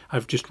of it.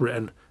 I've just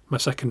written my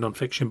second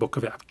non-fiction book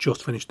of it. I've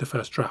just finished the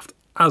first draft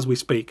as we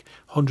speak,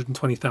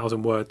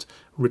 120,000 words,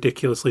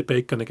 ridiculously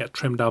big, going to get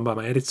trimmed down by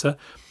my editor.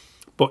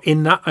 But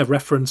in that, I've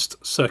referenced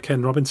Sir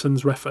Ken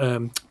Robinson's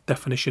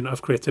definition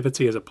of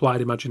creativity as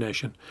applied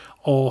imagination,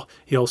 or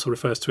he also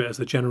refers to it as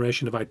the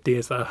generation of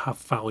ideas that have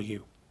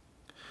value.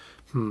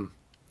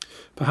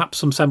 Perhaps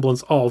some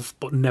semblance of,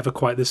 but never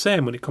quite the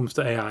same when it comes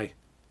to AI.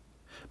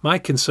 My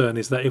concern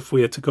is that if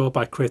we are to go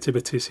by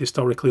creativity's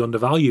historically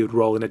undervalued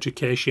role in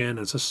education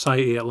and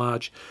society at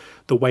large,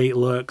 the way it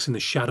lurks in the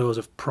shadows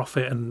of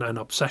profit and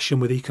obsession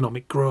with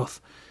economic growth,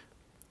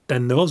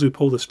 then those who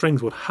pull the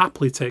strings would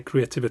happily take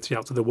creativity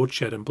out to the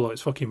woodshed and blow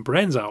its fucking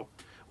brains out.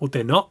 Would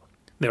they not?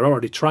 They're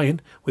already trying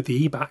with the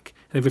e-back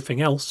and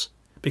everything else,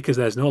 because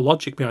there's no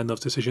logic behind those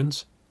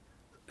decisions.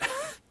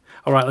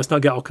 All right, let's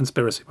not get all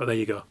conspiracy, but there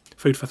you go.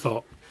 Food for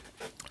thought.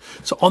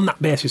 So on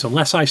that basis,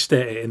 unless I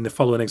state it in the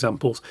following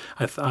examples,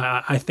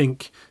 I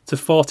think to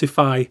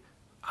fortify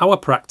our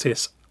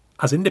practice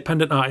as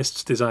independent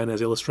artists,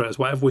 designers, illustrators,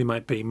 whatever we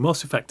might be,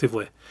 most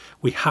effectively,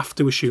 we have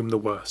to assume the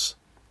worst,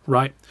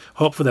 right?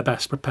 Hope for the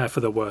best, prepare for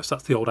the worst.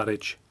 That's the old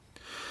adage.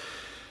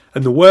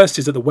 And the worst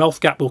is that the wealth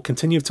gap will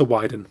continue to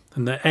widen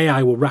and that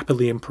AI will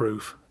rapidly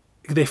improve.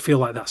 They feel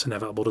like that's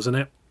inevitable, doesn't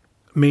it?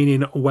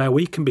 Meaning where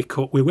we can be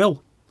cut, we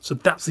will. So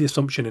that's the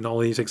assumption in all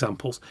these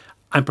examples.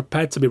 I'm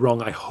prepared to be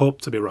wrong. I hope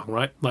to be wrong,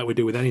 right? Like we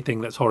do with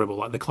anything that's horrible,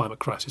 like the climate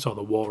crisis or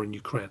the war in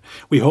Ukraine.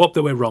 We hope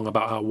that we're wrong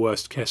about our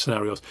worst case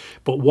scenarios.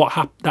 But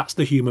that's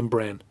the human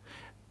brain.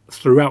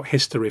 Throughout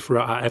history,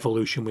 throughout our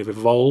evolution, we've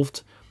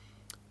evolved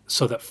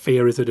so that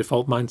fear is the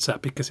default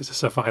mindset because it's a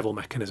survival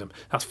mechanism.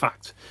 That's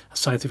fact. That's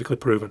scientifically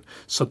proven.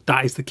 So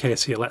that is the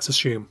case here. Let's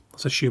assume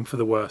for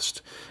the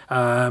worst.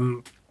 But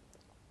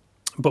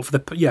for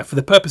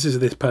the purposes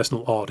of this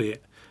personal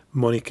audit,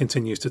 money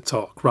continues to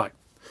talk. Right.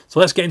 So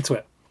let's get into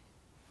it.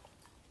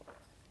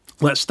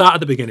 Let's start at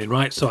the beginning,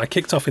 right? So I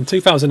kicked off in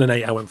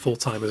 2008. I went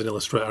full-time as an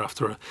illustrator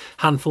after a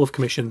handful of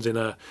commissions in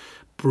a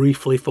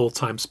briefly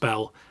full-time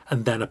spell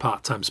and then a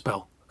part-time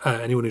spell.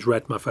 Anyone who's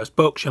read my first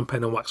book,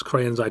 Champagne and Wax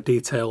Crayons, I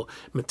detail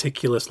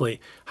meticulously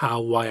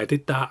why I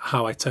did that,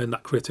 how I turned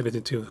that creativity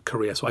into a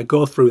career. So I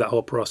go through that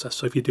whole process.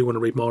 So if you do want to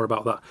read more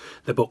about that,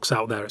 the book's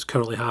out there. It's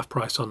currently half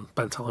price on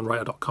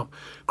bentalentwriter.com.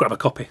 Grab a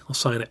copy. I'll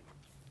sign it.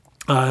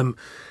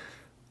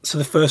 So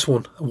the first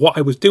one, what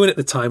I was doing at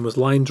the time was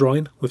line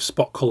drawing with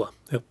spot colour.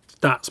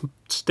 That's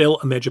still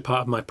a major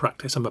part of my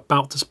practice. I'm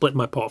about to split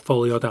my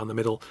portfolio down the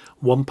middle.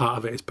 One part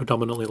of it is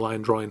predominantly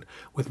line drawing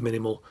with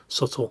minimal,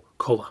 subtle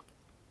colour.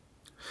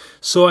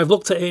 So I've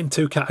looked at it in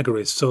two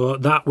categories. So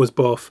that was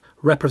both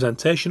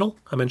representational,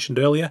 I mentioned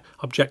earlier,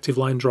 objective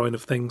line drawing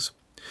of things.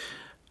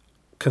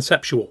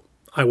 Conceptual.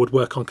 I would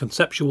work on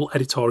conceptual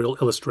editorial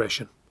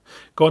illustration.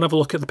 Go and have a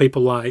look at the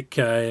people like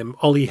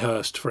Ollie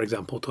Hurst, for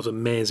example, does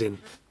amazing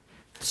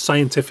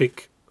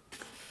scientific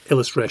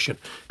illustration,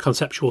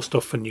 conceptual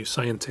stuff for New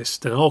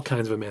Scientist and all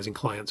kinds of amazing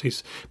clients.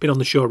 He's been on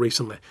the show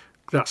recently.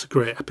 That's a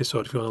great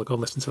episode if you want to go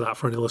and listen to that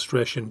for an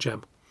illustration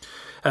gem.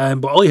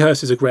 But Ollie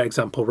Hurst is a great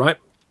example, right?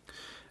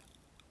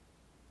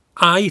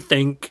 I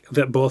think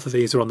that both of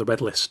these are on the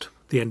red list,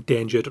 the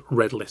endangered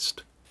red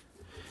list,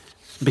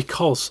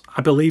 because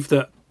I believe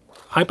that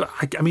I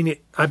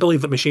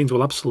believe that machines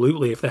will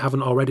absolutely, if they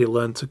haven't already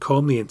learned to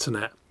comb the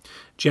internet,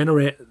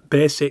 generate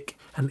basic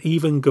and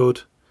even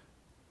good,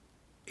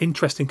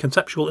 interesting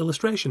conceptual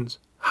illustrations.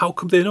 How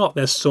come they're not?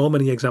 There's so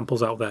many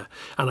examples out there.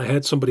 And I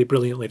heard somebody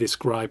brilliantly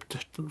describe,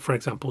 for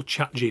example,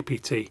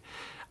 ChatGPT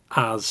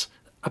as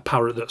a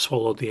parrot that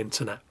swallowed the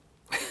internet.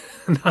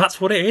 And that's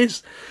what it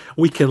is.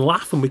 We can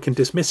laugh and we can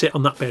dismiss it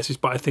on that basis,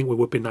 but I think we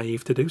would be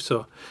naive to do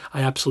so.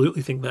 I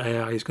absolutely think that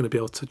AI is going to be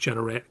able to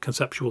generate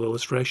conceptual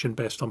illustration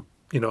based on,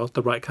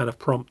 the right kind of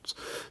prompts.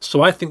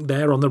 So I think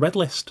they're on the red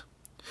list.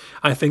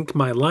 I think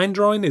my line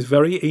drawing is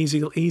very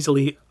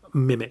easily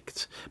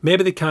mimicked.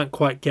 Maybe they can't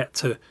quite get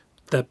to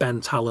the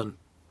Ben Talon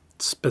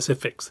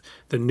specifics,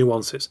 the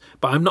nuances,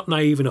 but I'm not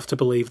naive enough to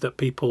believe that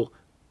people,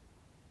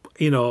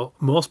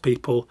 most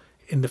people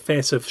in the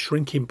face of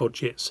shrinking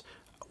budgets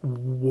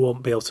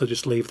won't be able to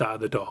just leave that at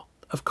the door.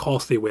 Of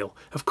course they will.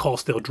 Of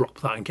course they'll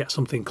drop that and get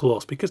something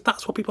close, because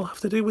that's what people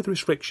have to do with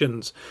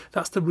restrictions.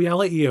 That's the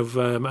reality of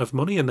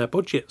money and their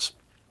budgets.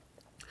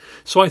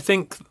 So I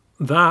think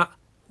that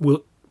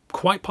will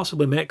quite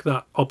possibly make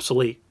that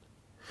obsolete.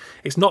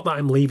 It's not that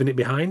I'm leaving it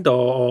behind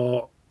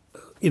or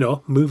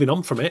moving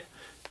on from it,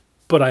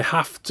 but I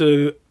have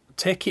to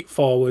take it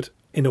forward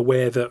in a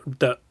way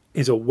that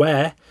is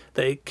aware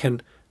that it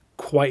can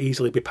quite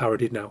easily be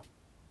parodied now.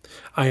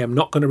 I am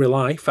not going to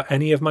rely for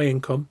any of my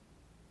income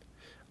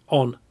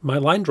on my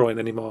line drawing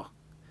anymore.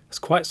 It's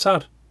quite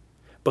sad,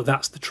 but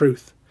that's the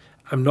truth.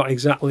 I'm not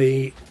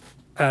exactly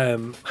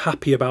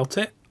happy about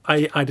it.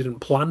 I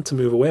didn't plan to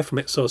move away from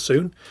it so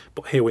soon,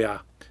 but here we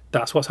are.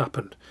 That's what's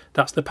happened.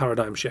 That's the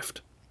paradigm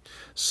shift.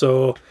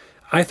 So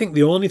I think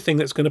the only thing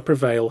that's going to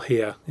prevail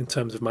here in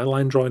terms of my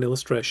line drawing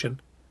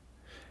illustration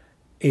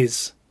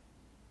is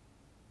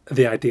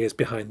the ideas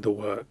behind the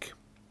work.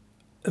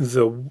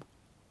 The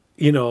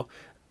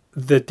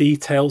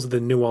details, the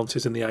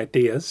nuances and the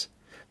ideas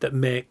that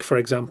make, for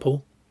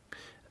example,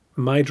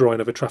 my drawing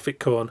of a traffic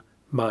cone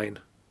mine,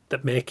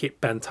 that make it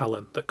Ben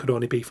Talon, that could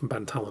only be from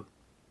Ben Talon.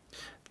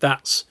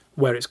 That's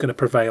where it's going to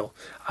prevail.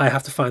 I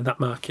have to find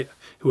that market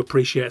who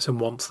appreciates and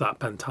wants that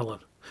Ben Talon.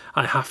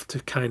 I have to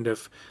kind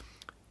of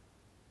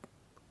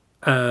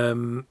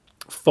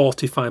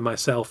fortify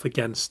myself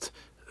against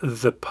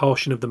the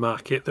portion of the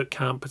market that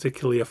can't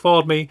particularly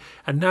afford me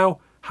and now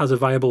has a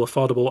viable,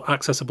 affordable,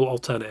 accessible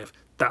alternative.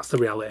 That's the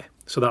reality.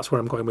 So that's where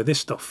I'm going with this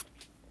stuff.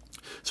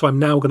 So I'm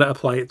now going to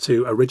apply it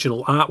to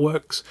original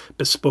artworks,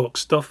 bespoke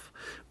stuff,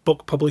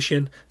 book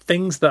publishing,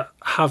 things that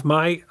have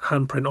my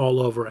handprint all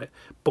over it,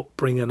 but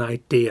bring an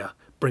idea,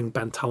 bring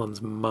Ben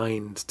Talon's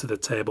mind to the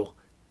table.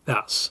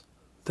 That's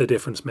the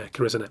difference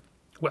maker, isn't it?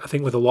 I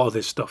think with a lot of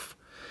this stuff.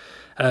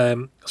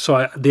 The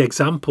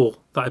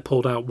example that I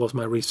pulled out was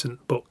my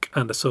recent book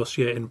and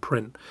associated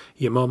print,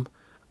 Your Mum,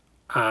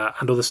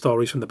 and Other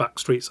Stories from the Back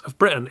Streets of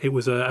Britain. It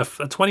was a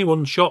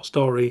 21 short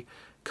story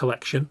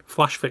collection,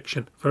 flash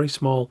fiction, very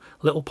small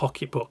little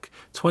pocket book,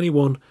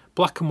 21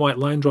 black and white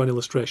line drawing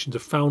illustrations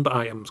of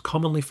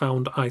commonly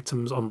found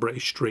items on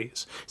British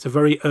streets. It's a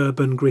very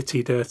urban,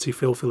 gritty, dirty,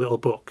 filthy little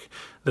book.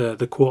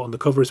 The quote on the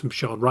cover is from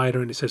Sean Ryder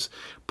and it says,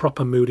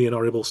 "Proper moody and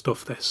horrible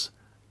stuff this,"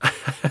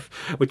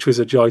 which was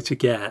a joy to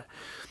get.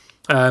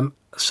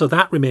 So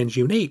that remains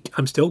unique.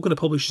 I'm still going to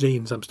publish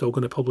zines. I'm still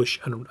going to publish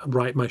and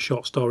write my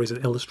short stories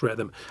and illustrate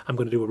them. I'm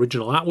going to do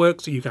original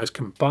artwork that you guys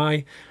can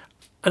buy.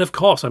 And of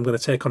course, I'm going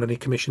to take on any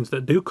commissions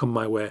that do come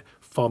my way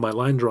for my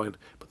line drawing.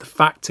 But the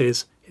fact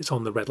is, it's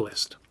on the red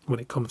list when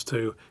it comes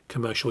to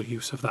commercial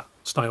use of that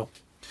style.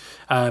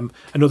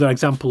 Another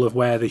example of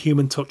where the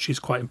human touch is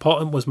quite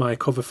important was my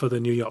cover for the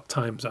New York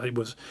Times. It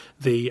was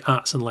the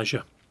Arts and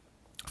Leisure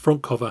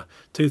front cover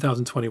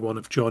 2021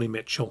 of Joni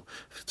Mitchell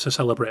to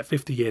celebrate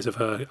 50 years of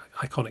her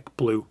iconic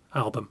Blue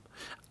album.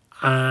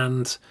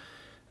 And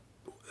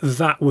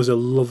that was a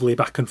lovely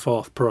back and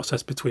forth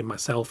process between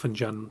myself and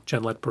Jen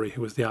Ledbury,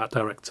 who was the art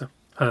director.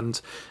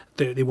 And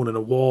they won an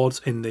award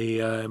in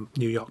the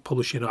New York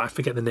Publishing, I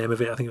forget the name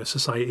of it, I think it was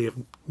Society of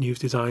News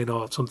Design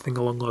or something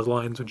along those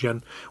lines. And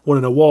Jen won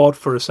an award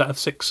for a set of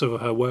 6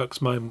 of her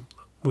works, mine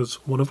was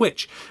one of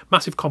which.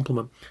 Massive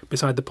compliment,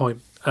 beside the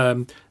point.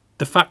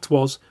 The fact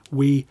was,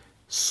 we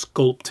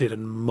sculpted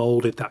and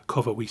moulded that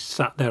cover. We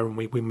sat there and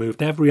we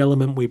moved every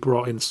element. We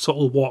brought in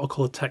subtle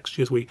watercolour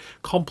textures. We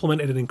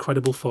complemented an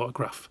incredible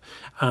photograph.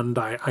 And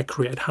I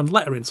created hand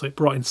lettering. So it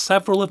brought in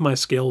several of my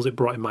skills. It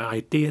brought in my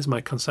ideas, my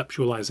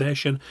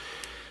conceptualisation.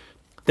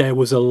 There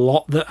was a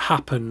lot that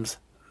happened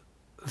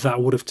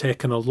that would have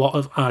taken a lot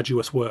of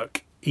arduous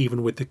work,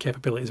 even with the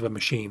capabilities of a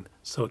machine.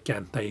 So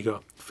again, there you go.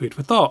 Food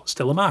for thought,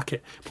 still a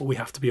market, but we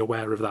have to be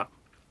aware of that.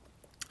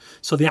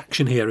 So the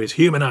action here is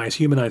humanise,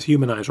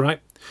 right?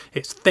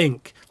 It's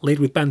think, lead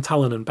with Ben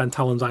Talon and Ben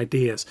Talon's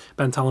ideas,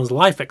 Ben Talon's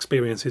life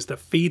experiences that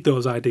feed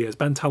those ideas,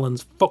 Ben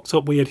Talon's fucked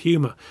up weird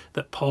humour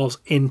that pours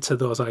into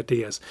those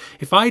ideas.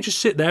 If I just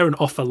sit there and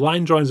offer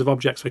line drawings of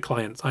objects for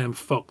clients, I am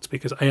fucked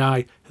because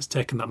AI has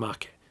taken that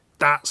market.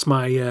 That's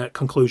my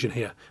conclusion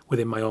here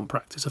within my own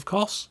practice. Of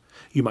course,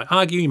 you might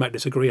argue, you might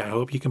disagree. I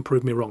hope you can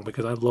prove me wrong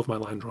because I love my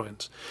line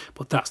drawings.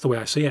 But that's the way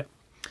I see it.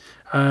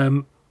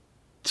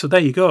 So there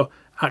you go.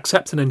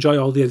 Accept and enjoy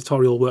all the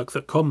editorial work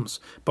that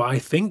comes. But I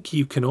think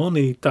you can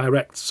only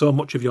direct so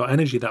much of your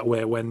energy that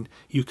way when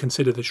you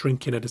consider the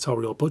shrinking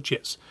editorial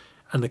budgets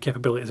and the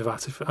capabilities of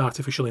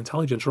artificial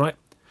intelligence, right?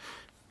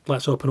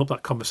 Let's open up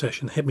that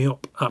conversation. Hit me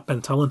up at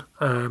Ben Talon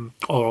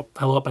or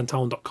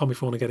hello@bentalon.com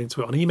if you want to get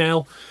into it on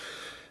email.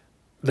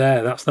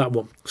 There, that's that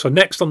one. So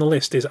next on the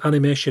list is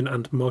animation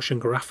and motion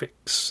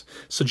graphics.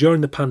 So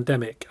during the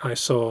pandemic, I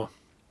saw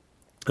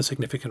a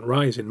significant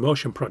rise in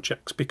motion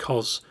projects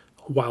because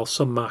while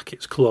some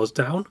markets closed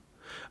down,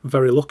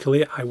 very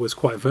luckily I was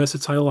quite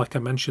versatile. Like I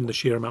mentioned, the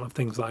sheer amount of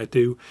things that I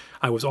do,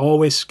 I was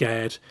always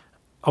scared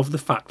of the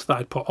fact that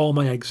I'd put all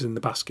my eggs in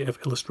the basket of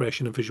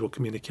illustration and visual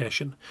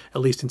communication,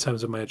 at least in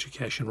terms of my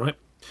education, right?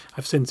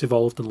 I've since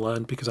evolved and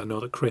learned because I know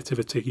that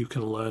creativity you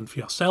can learn for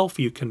yourself.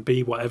 You can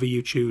be whatever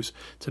you choose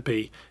to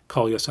be,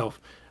 call yourself,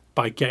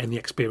 by getting the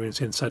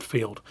experience in said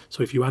field.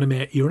 So if you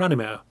animate, you're an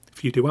animator.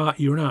 If you do art,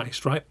 you're an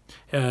artist, right?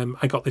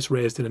 I got this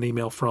raised in an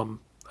email from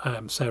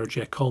Sarah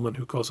J. Coleman,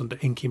 who goes under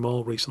Inky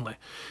Mole recently.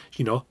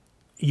 You know,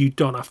 you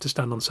don't have to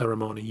stand on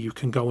ceremony. You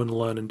can go and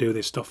learn and do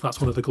this stuff. That's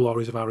one of the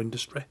glories of our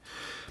industry.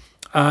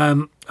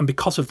 And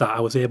because of that,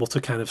 I was able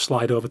to kind of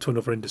slide over to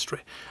another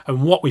industry.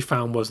 And what we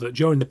found was that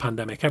during the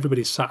pandemic,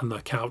 everybody sat on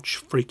their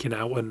couch freaking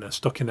out and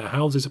stuck in their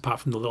houses, apart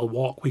from the little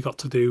walk we got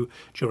to do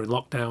during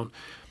lockdown.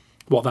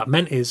 What that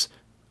meant is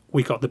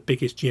we got the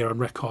biggest year on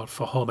record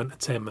for home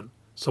entertainment.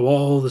 So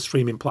all the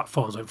streaming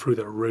platforms went through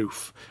the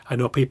roof. I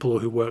know people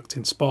who worked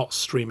in sports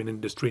streaming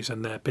industries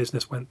and their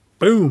business went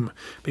boom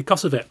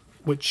because of it,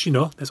 which, you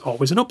know, there's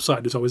always an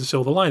upside. There's always a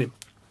silver lining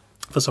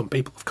for some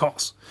people, of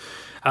course.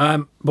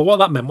 But what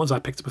that meant was I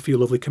picked up a few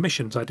lovely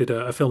commissions. I did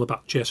a film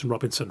about Jason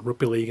Robinson,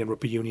 rugby league and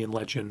rugby union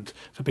legend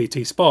for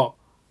BT Sport.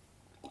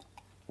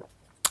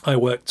 I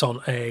worked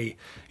on a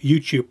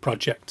YouTube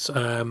project,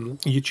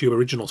 YouTube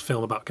Originals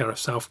film about Gareth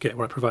Southgate,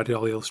 where I provided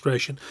all the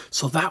illustration.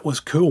 So that was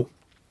cool.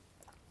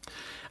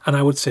 And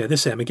I would say the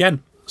same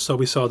again. So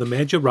we saw the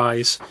major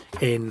rise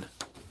in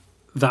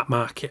that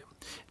market.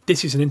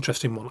 This is an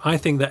interesting one. I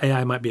think that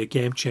AI might be a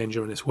game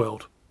changer in this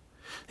world.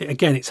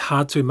 Again, it's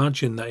hard to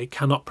imagine that it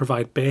cannot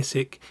provide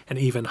basic and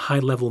even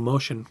high-level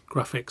motion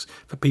graphics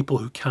for people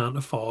who can't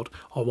afford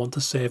or want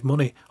to save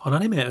money on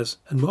animators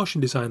and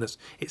motion designers.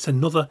 It's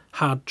another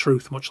hard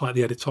truth, much like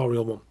the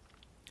editorial one.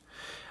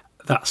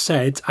 That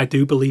said, I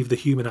do believe the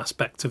human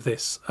aspect of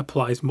this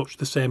applies much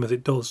the same as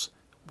it does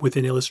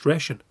within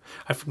illustration.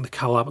 I think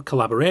the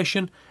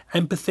collaboration,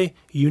 empathy,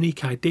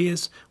 unique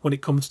ideas when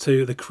it comes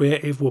to the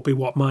creative will be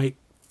what might,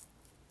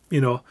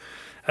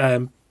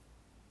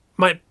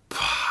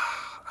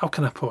 how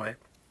can I put it?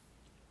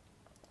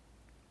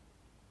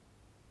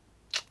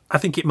 I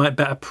think it might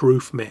better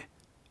proof me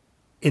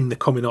in the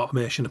coming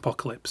automation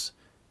apocalypse.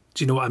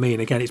 Do you know what I mean?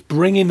 Again, it's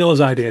bringing those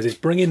ideas, it's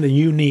bringing the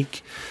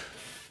unique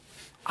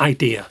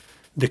idea,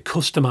 the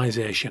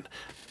customization.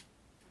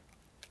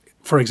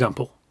 For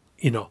example,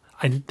 the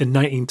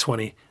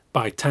 1920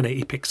 by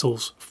 1080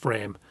 pixels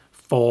frame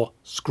for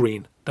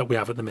screen that we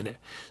have at the minute.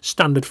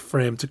 Standard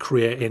frame to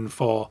create in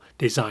for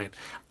design.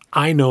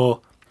 I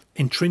know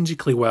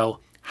intrinsically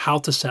well how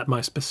to set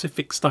my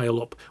specific style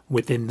up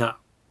within that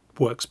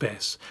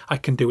workspace. I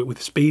can do it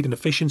with speed and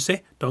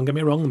efficiency. Don't get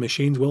me wrong, the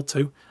machines will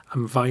too.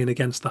 I'm vying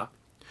against that.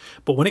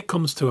 But when it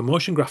comes to a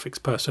motion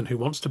graphics person who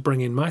wants to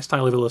bring in my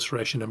style of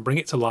illustration and bring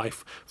it to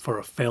life for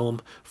a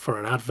film, for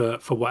an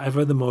advert, for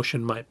whatever the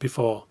motion might be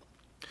for,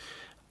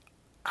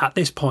 At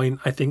this point,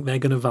 I think they're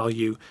going to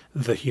value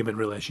the human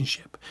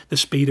relationship, the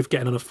speed of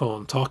getting on a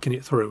phone, talking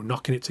it through,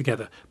 knocking it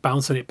together,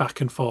 bouncing it back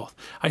and forth.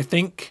 I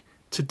think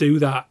to do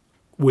that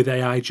with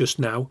AI just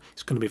now,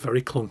 it's going to be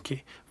very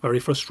clunky, very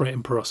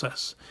frustrating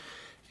process.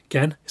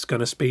 Again, it's going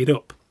to speed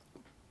up.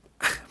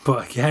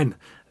 But again,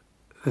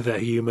 the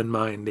human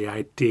mind, the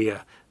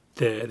idea,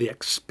 the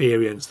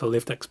experience, the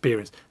lived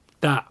experience,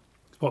 that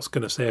is what's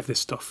going to save this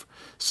stuff.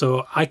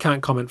 So I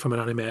can't comment from an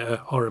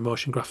animator or a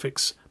motion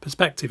graphics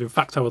perspective. In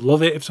fact, I would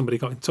love it if somebody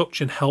got in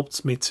touch and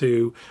helped me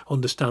to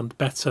understand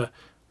better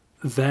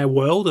their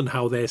world and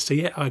how they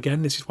see it.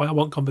 Again, this is why I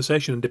want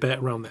conversation and debate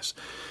around this.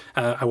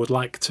 I would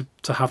like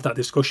to have that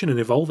discussion and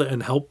evolve it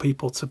and help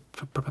people to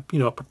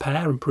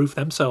prepare and proof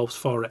themselves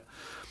for it.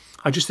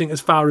 I just think as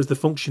far as the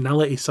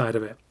functionality side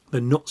of it, the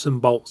nuts and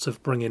bolts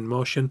of bringing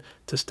motion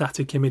to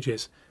static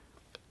images,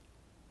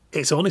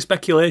 it's only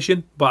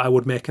speculation, but I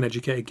would make an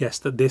educated guess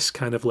that this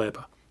kind of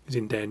labour is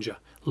in danger.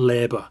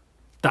 Labour,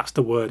 that's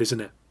the word,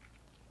 isn't it?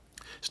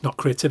 It's not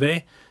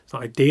creativity, it's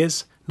not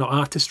ideas, not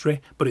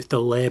artistry, but it's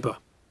the labour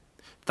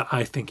that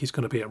I think is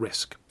going to be at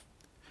risk.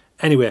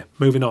 Anyway,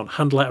 moving on,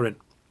 hand lettering.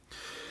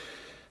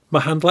 My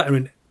hand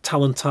lettering,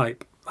 Talon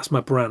Type, that's my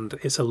brand.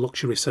 It's a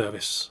luxury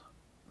service.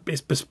 It's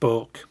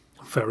bespoke.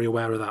 I'm very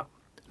aware of that.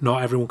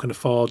 Not everyone can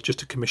afford just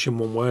to commission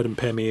one word and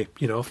pay me,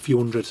 a few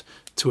hundred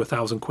to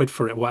 £1,000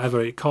 for it,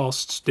 whatever it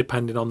costs,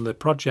 depending on the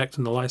project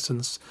and the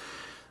license.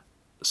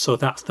 So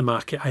that's the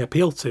market I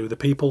appeal to, the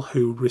people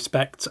who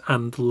respect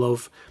and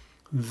love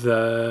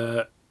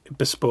the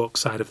bespoke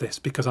side of this,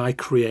 because I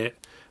create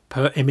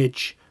per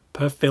image,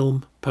 per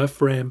film, per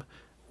frame,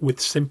 with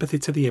sympathy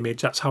to the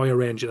image. That's how I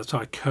arrange it. That's how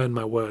I kern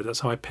my word. That's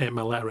how I paint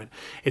my lettering.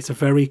 It's a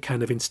very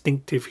kind of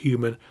instinctive,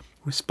 human,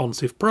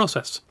 responsive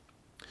process.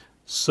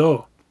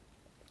 So,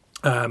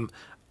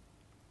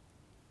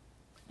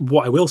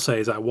 what I will say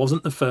is I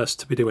wasn't the first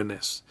to be doing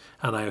this,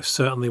 and I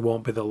certainly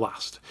won't be the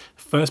last.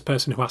 The first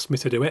person who asked me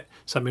to do it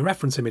sent me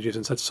reference images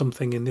and said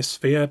something in this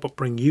sphere, but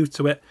bring you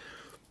to it.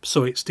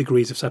 So it's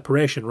degrees of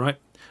separation, right?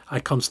 I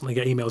constantly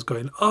get emails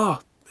going,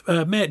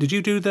 mate, did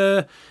you do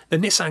the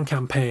Nissan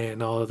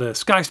campaign or the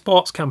Sky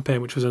Sports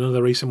campaign, which was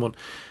another recent one?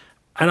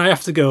 And I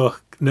have to go,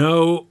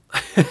 no,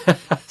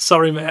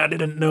 sorry, mate, I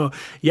didn't know.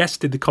 Yes,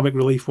 did the comic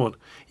relief one.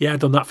 Yeah, I've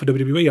done that for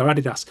WWE or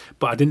Adidas,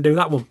 but I didn't do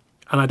that one.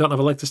 And I don't have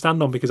a leg to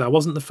stand on because I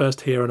wasn't the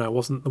first here and I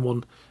wasn't the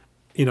one,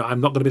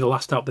 I'm not going to be the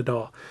last out the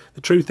door.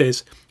 The truth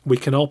is, we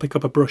can all pick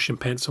up a brush and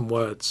paint some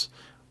words.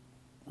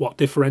 What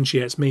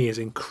differentiates me is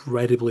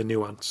incredibly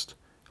nuanced.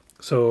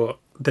 So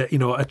that,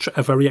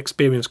 a very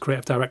experienced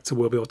creative director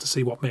will be able to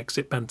see what makes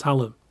it Ben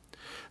Talon.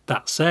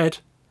 That said,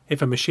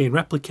 if a machine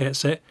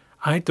replicates it,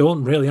 I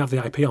don't really have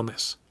the IP on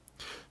this.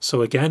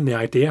 So again, the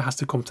idea has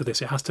to come to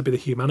this. It has to be the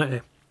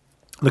humanity,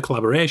 the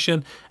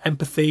collaboration,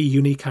 empathy,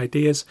 unique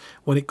ideas.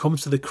 When it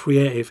comes to the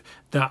creative,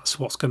 that's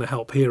what's going to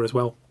help here as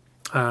well.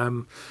 I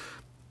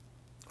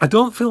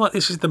don't feel like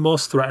this is the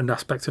most threatened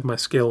aspect of my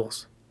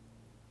skills,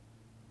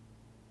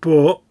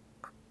 but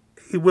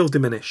it will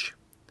diminish.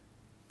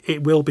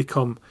 It will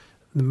become,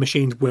 the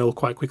machines will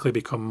quite quickly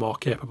become more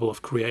capable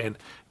of creating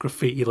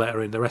graffiti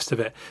lettering, the rest of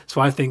it.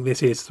 So I think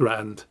this is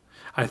threatened.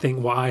 I think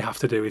what I have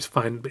to do is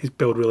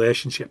build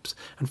relationships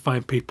and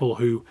find people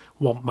who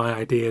want my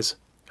ideas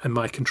and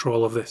my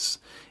control of this.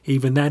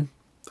 Even then,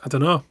 I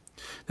don't know.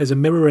 There's a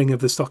mirroring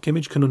of the stock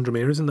image conundrum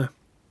here, isn't there?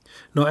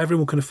 Not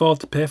everyone can afford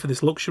to pay for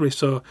this luxury.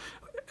 So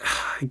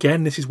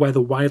again, this is where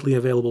the widely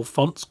available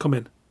fonts come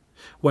in.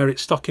 Where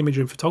it's stock image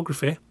in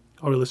photography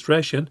or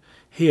illustration,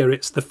 here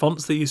it's the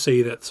fonts that you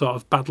see that sort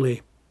of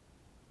badly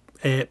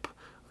ape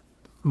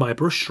my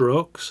brush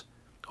strokes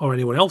or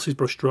anyone else's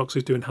brush strokes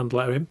who's doing hand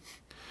lettering.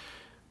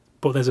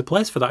 But there's a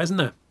place for that, isn't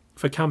there?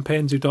 For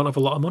campaigns who don't have a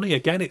lot of money.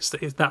 Again,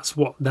 that's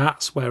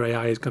where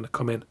AI is going to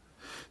come in.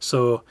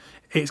 So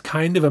it's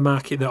kind of a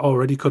market that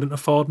already couldn't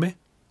afford me.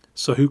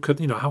 So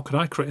how could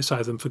I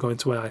criticise them for going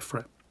to AI for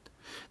it?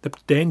 The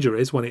danger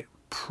is when it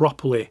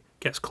properly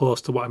gets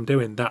close to what I'm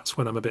doing, that's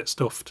when I'm a bit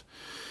stuffed.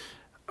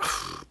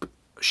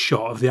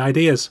 Short of the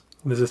ideas.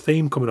 There's a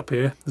theme coming up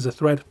here. There's a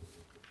thread.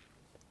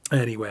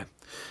 Anyway,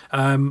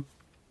 do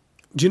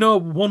you know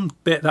one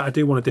bit that I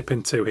do want to dip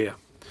into here?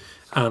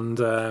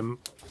 And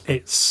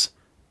it's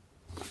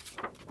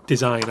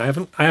design. I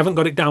haven't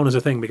got it down as a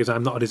thing because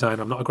I'm not a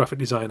designer. I'm not a graphic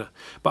designer.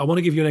 But I want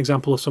to give you an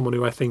example of someone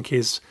who I think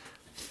is,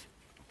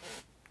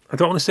 I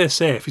don't want to say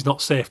safe. He's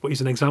not safe, but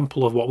he's an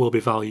example of what will be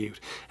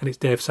valued. And it's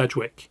Dave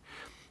Sedgwick.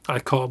 I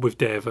caught up with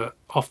Dave at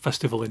Off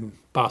Festival in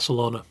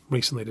Barcelona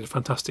recently. Did a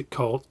fantastic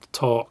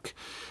talk.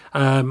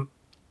 And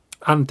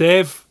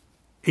Dave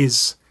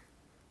his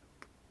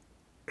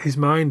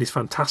mind is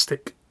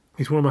fantastic.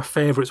 He's one of my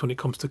favourites when it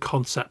comes to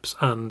concepts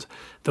and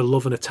the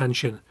love and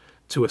attention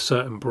to a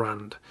certain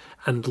brand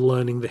and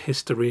learning the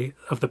history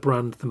of the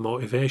brand, the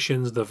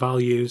motivations, the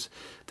values,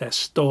 their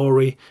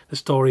story, the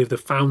story of the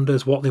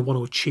founders, what they want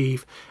to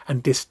achieve,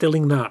 and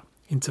distilling that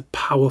into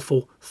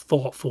powerful,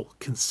 thoughtful,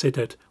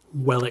 considered,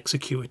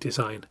 well-executed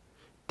design.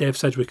 Dave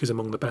Sedgwick is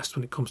among the best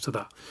when it comes to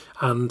that.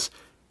 And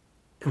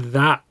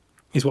that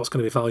is what's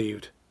going to be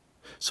valued.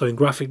 So in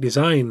graphic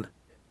design,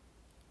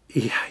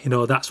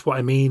 Yeah, that's what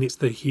I mean. It's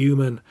the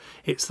human,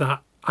 it's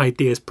that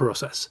ideas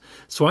process.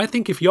 So I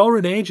think if you're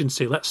an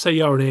agency, let's say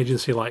you're an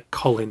agency like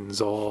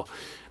Collins or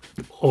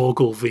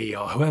Ogilvy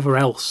or whoever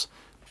else,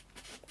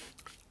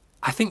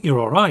 I think you're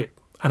all right.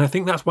 And I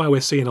think that's why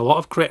we're seeing a lot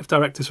of creative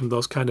directors from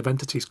those kind of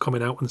entities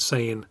coming out and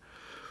saying,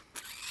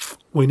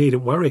 we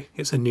needn't worry,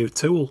 it's a new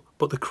tool,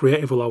 but the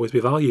creative will always be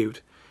valued.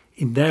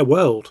 In their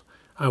world,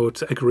 I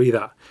would agree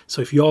that.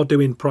 So if you're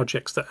doing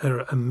projects that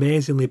are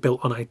amazingly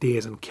built on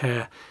ideas and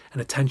care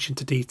and attention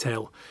to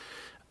detail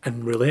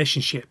and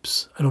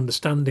relationships and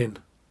understanding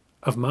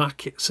of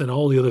markets and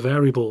all the other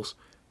variables,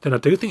 then I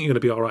do think you're going to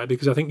be all right,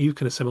 because I think you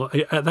can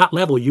assimilate, at that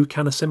level, you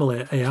can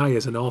assimilate AI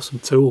as an awesome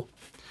tool.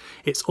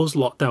 It's us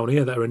lot down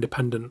here that are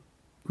independent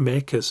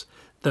makers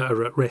that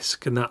are at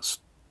risk, and that's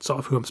sort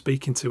of who I'm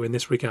speaking to in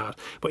this regard.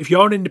 But if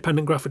you're an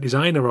independent graphic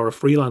designer or a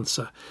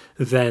freelancer,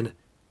 then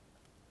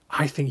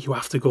I think you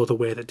have to go the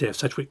way that Dave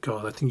Sedgwick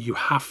goes. I think you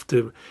have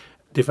to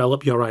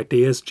develop your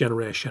ideas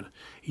generation,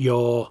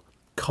 your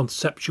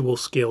conceptual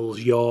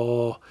skills,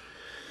 your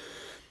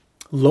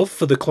love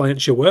for the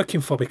clients you're working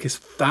for, because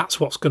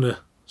that's what's going to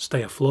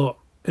stay afloat,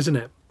 isn't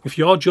it? If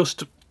you're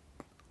just,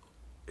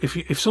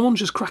 if someone's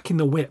just cracking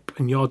the whip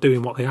and you're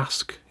doing what they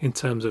ask in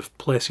terms of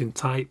placing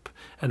type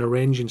and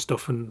arranging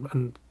stuff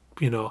and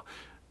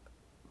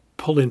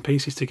pulling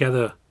pieces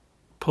together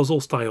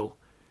puzzle style,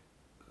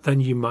 then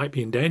you might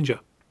be in danger.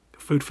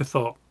 Food for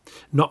thought.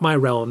 Not my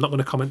realm. I'm not going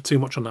to comment too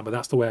much on that, but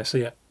that's the way I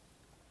see it.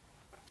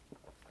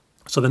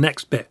 So the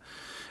next bit,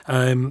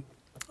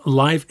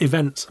 live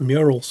events,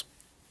 murals.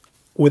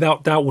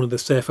 Without doubt, one of the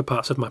safer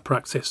parts of my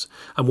practice.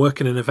 I'm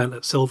working an event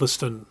at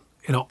Silverstone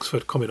in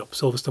Oxford coming up,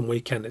 Silverstone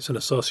Weekend. It's an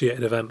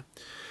associated event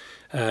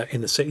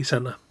in the city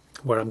centre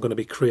where I'm going to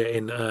be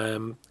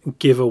creating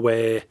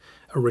giveaway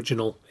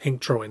original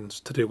ink drawings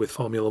to do with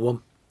Formula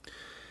One.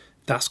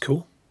 That's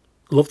cool.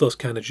 Love those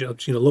kind of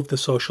jobs, love the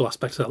social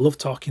aspects of that. I love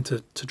talking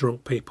to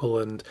drunk people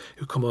and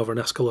who come over and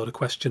ask a load of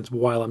questions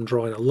while I'm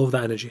drawing. I love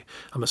that energy.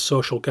 I'm a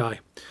social guy.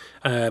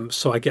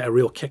 So I get a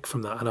real kick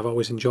from that, and I've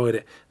always enjoyed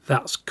it.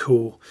 That's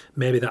cool.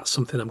 Maybe that's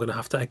something I'm going to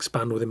have to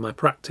expand within my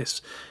practice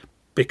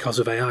because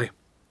of AI.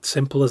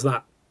 Simple as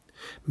that.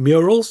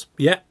 Murals,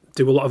 yeah,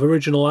 do a lot of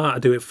original art. I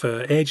do it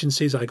for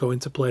agencies. I go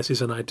into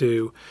places and I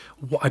do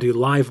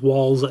live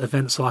walls at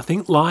events. So I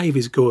think live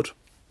is good.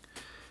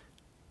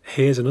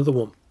 Here's another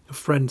one. A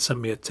friend sent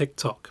me a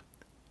TikTok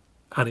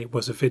and it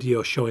was a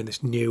video showing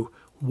this new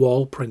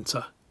wall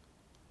printer.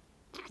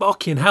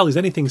 Fucking hell, is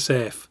anything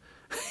safe?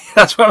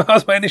 That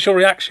was my initial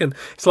reaction.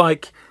 It's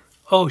like,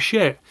 oh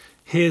shit,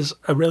 here's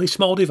a really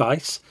small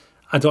device.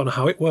 I don't know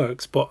how it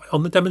works, but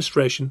on the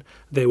demonstration,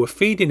 they were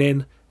feeding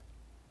in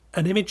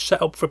an image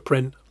set up for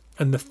print,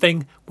 and the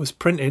thing was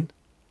printing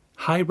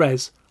high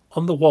res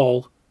on the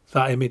wall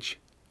that image.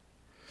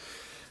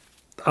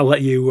 I'll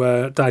let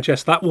you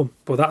digest that one,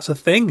 but that's a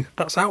thing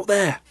that's out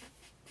there.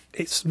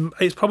 It's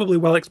probably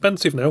well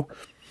expensive now,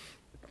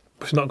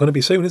 but it's not going to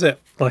be soon, is it?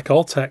 Like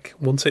all tech,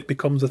 once it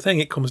becomes a thing,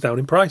 it comes down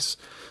in price.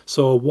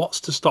 So what's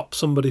to stop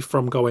somebody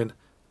from going,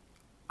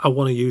 I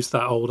want to use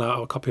that old art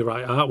or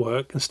copyright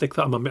artwork and stick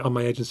that on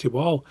my agency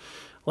wall.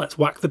 Let's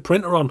whack the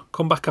printer on,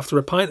 come back after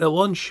a pint at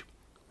lunch.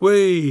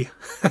 Whee!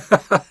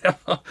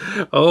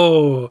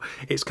 Oh,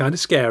 it's kind of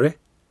scary,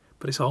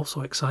 but it's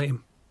also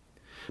exciting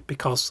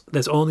because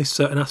there's only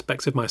certain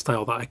aspects of my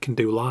style that I can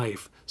do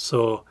live.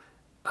 So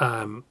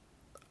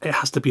it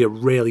has to be a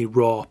really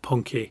raw,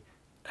 punky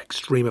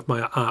extreme of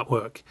my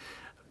artwork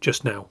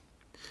just now.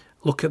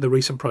 Look at the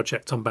recent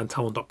project on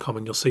bentalon.com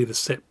and you'll see the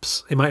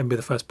SIPs. It might even be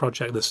the first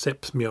project, the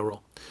SIPs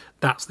mural.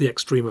 That's the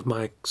extreme of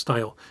my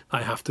style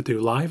that I have to do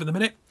live at the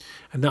minute.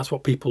 And that's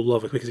what people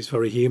love because it's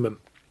very human.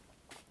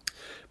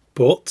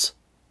 But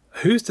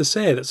who's to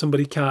say that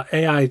somebody can't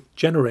AI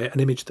generate an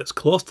image that's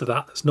close to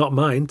that, that's not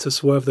mine, to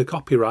swerve the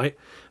copyright,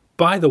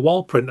 buy the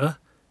wall printer,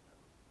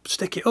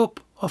 stick it up,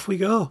 off we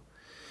go.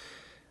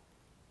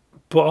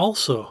 But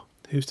also,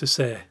 who's to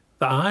say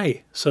that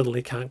I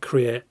suddenly can't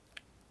create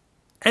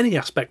any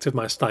aspect of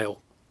my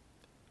style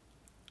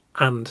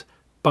and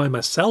buy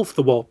myself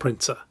the wall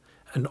printer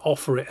and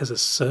offer it as a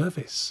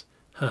service?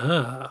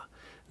 Now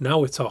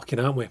we're talking,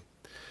 aren't we?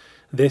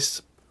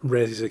 This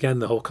raises again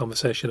the whole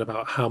conversation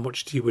about how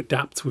much do you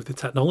adapt with the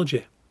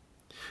technology.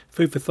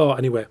 Food for thought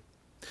anyway.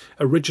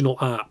 Original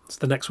art, it's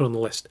the next one on the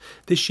list.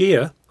 This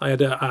year,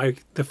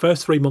 the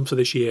first 3 months of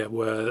this year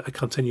were a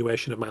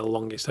continuation of my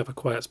longest ever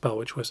quiet spell,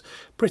 which was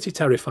pretty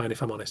terrifying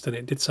if I'm honest, and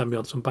it did send me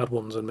on some bad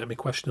ones and make me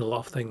question a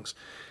lot of things.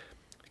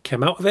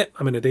 Came out of it,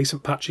 I'm in a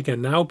decent patch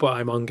again now, but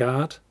I'm on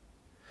guard.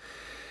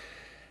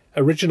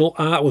 Original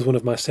art was one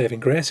of my saving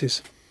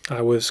graces.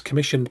 I was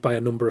commissioned by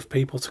a number of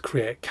people to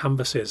create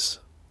canvases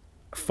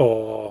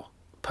for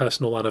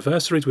personal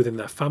anniversaries within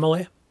their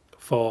family,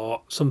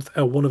 for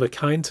something one of a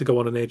kind to go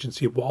on an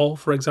agency wall,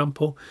 for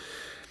example.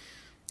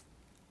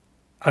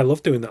 I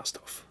love doing that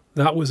stuff.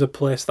 That was a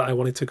place that I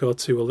wanted to go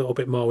to a little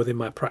bit more within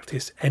my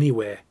practice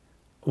anyway.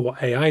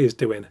 What AI is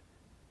doing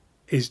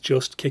is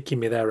just kicking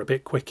me there a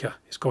bit quicker.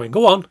 It's going,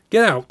 go on,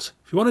 get out.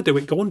 If you want to do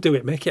it, go and do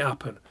it, make it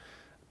happen.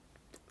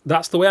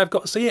 That's the way I've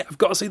got to see it. I've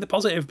got to see the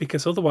positive,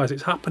 because otherwise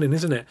it's happening,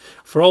 isn't it?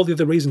 For all the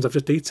other reasons I've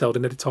just detailed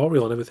in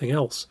editorial and everything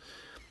else,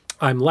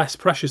 I'm less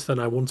precious than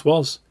I once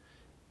was.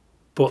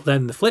 But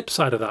then the flip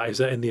side of that is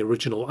that in the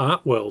original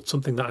art world,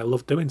 something that I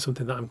love doing,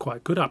 something that I'm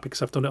quite good at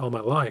because I've done it all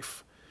my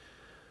life,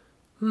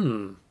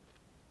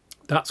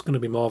 that's going to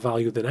be more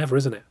valued than ever,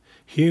 isn't it?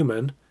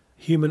 Human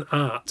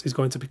art is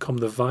going to become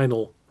the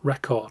vinyl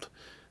record,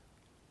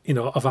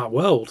 of our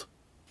world.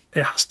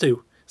 It has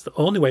to. It's the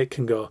only way it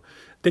can go.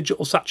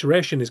 Digital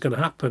saturation is going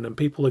to happen, and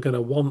people are going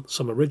to want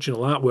some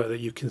original artwork that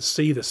you can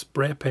see the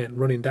spray paint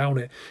running down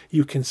it.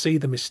 You can see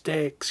the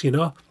mistakes,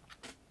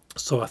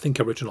 So I think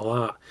original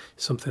art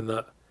is something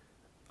that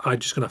I'm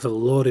just going to have to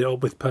load it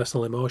up with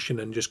personal emotion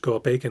and just go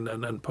big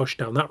and push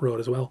down that road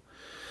as well.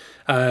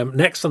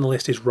 Next on the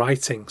list is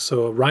writing.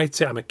 So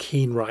writing, I'm a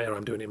keen writer.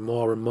 I'm doing it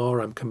more and more.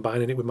 I'm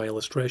combining it with my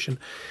illustration.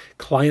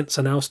 Clients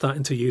are now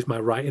starting to use my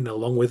writing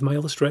along with my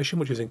illustration,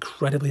 which is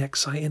incredibly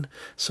exciting.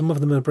 Some of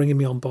them are bringing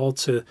me on board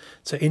to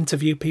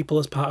interview people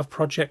as part of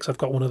projects. I've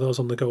got one of those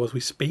on the go as we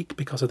speak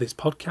because of this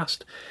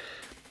podcast.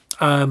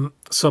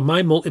 So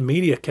my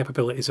multimedia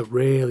capabilities are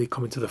really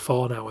coming to the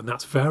fore now, and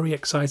that's very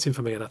exciting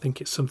for me, and I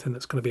think it's something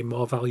that's going to be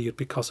more valued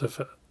because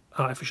of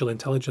artificial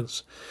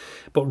intelligence.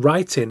 But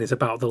writing is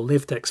about the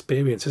lived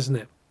experience, isn't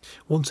it?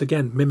 Once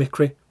again,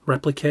 mimicry,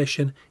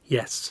 replication,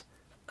 yes,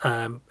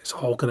 it's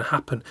all going to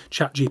happen.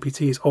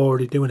 ChatGPT is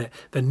already doing it.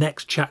 The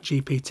next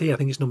ChatGPT, I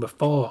think it's number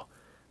 4.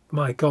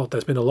 My God,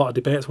 there's been a lot of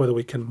debates whether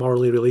we can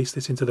morally release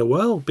this into the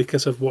world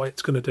because of what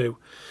it's going to do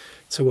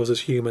to us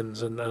as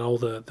humans, and all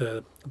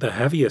the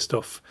heavier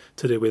stuff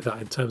to do with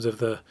that in terms of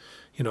the,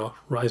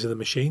 rise of the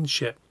machine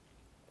shit.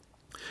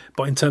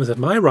 But in terms of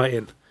my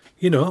writing,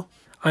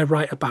 I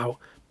write about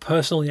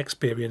personally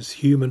experienced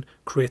human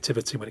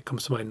creativity when it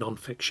comes to my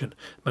non-fiction.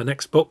 My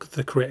next book,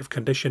 The Creative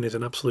Condition, is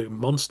an absolute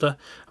monster.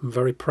 I'm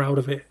very proud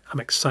of it. I'm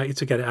excited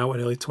to get it out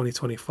in early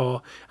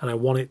 2024, and I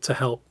want it to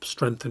help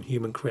strengthen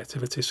human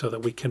creativity so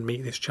that we can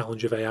meet this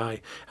challenge of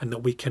AI, and that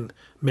we can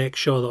make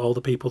sure that all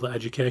the people that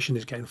education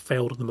is getting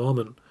failed at the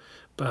moment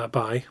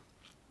by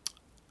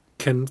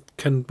can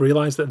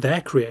realise that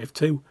they're creative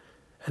too,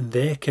 and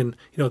they can,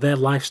 their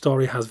life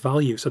story has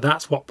value. So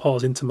that's what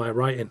pours into my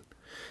writing.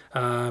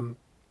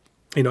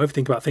 If you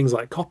think about things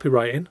like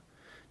copywriting,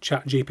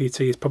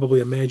 ChatGPT is probably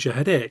a major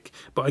headache,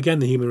 but again,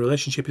 the human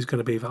relationship is going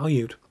to be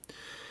valued.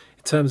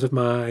 In terms of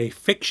my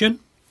fiction,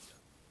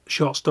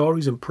 short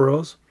stories and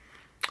prose,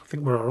 I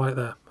think we're all right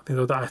there.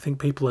 I think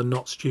people are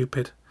not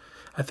stupid.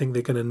 I think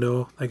they're going to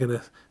know, they're going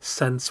to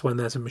sense when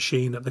there's a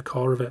machine at the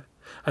core of it.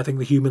 I think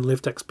the human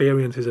lived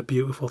experience is a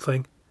beautiful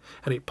thing,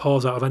 and it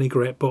pours out of any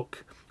great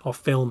book or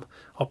film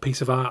or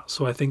piece of art.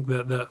 So I think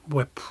that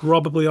we're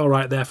probably all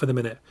right there for the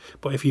minute.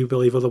 But if you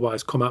believe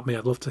otherwise, come at me.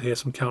 I'd love to hear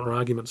some counter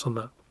arguments on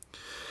that.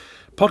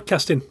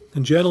 Podcasting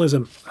and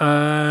journalism.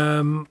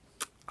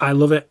 I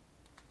love it.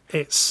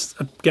 It's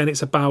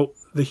about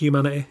the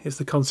humanity. It's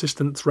the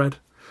consistent thread.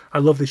 I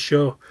love this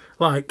show.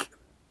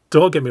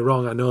 Don't get me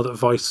wrong. I know that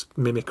voice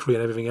mimicry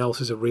and everything else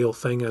is a real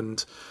thing,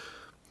 and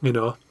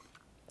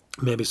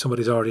maybe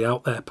somebody's already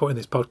out there putting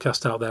this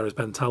podcast out there as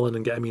Ben Talon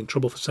and getting me in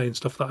trouble for saying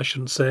stuff that I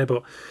shouldn't say.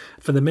 But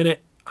for the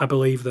minute, I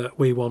believe that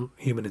we want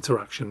human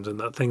interactions, and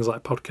that things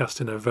like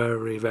podcasting are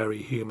very,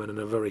 very human and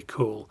are very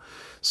cool.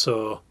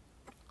 So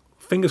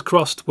fingers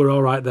crossed we're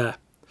all right there.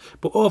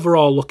 But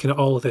overall, looking at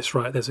all of this,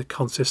 right, there's a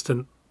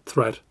consistent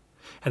thread,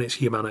 and it's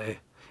humanity.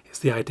 It's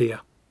the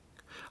idea.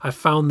 I've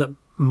found that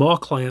more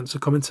clients are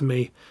coming to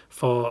me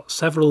for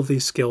several of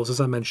these skills, as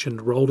I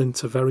mentioned, rolled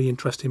into very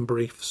interesting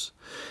briefs.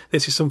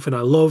 This is something I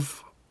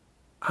love,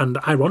 and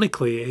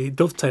ironically, it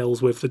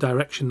dovetails with the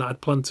direction that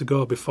I'd planned to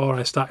go before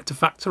I started to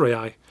factor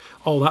AI.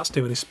 All that's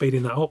doing is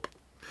speeding that up.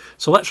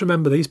 So let's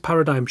remember, these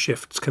paradigm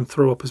shifts can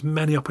throw up as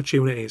many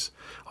opportunities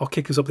or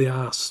kick us up the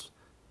arse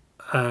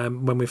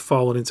when we've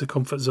fallen into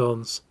comfort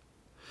zones,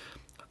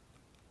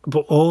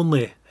 but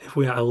only if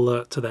we are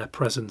alert to their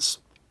presence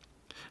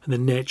and the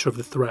nature of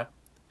the threat,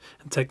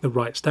 and take the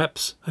right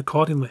steps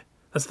accordingly.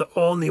 That's the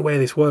only way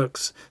this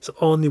works. It's the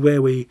only way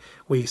we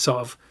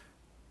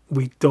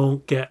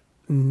don't get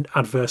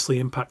adversely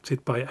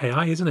impacted by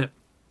AI, isn't it?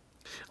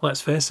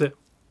 Let's face it.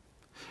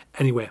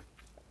 Anyway,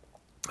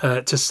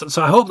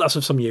 so I hope that's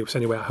of some use.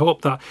 Anyway, I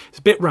hope that it's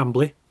a bit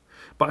rambly,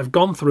 but I've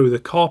gone through the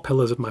core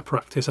pillars of my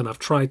practice, and I've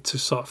tried to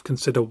sort of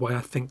consider why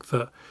I think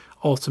that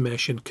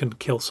automation can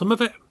kill some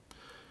of it,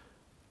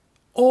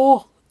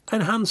 or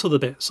enhance other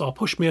bits, or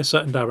push me a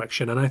certain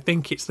direction. And I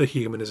think it's the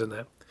human, isn't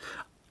it?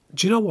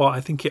 Do you know what?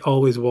 I think it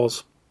always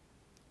was.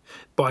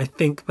 But I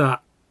think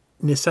that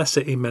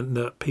necessity meant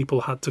that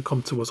people had to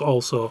come to us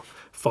also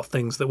for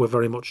things that were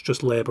very much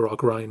just labour or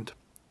grind.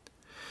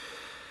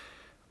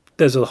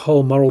 There's a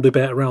whole moral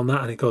debate around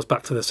that, and it goes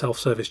back to the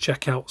self-service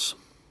checkouts.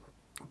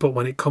 But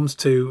when it comes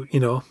to,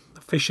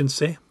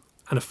 efficiency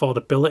and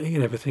affordability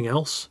and everything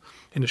else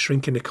in a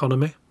shrinking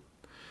economy,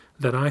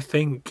 then I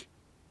think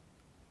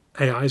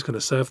AI is going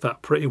to serve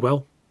that pretty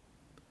well.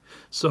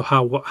 So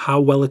how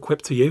well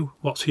equipped are you?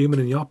 What's human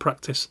in your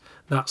practice?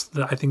 I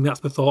think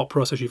that's the thought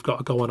process you've got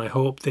to go on. I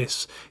hope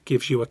this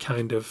gives you a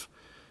kind of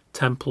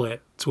template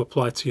to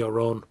apply to your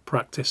own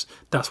practice.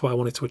 That's what I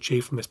wanted to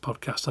achieve from this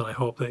podcast, and I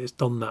hope that it's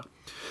done that.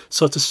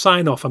 So to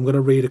sign off, I'm going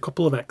to read a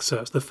couple of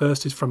excerpts. The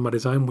first is from my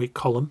Design Week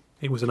column.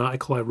 It was an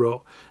article I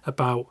wrote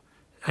about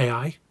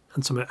AI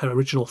and some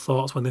original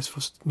thoughts when this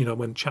was,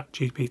 when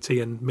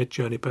ChatGPT and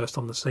Midjourney burst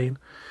on the scene.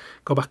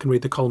 Go back and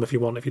read the column if you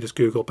want. If you just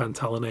Google Ben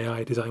Talon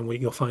AI Design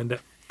Week, you'll find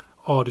it.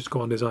 Or just go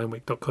on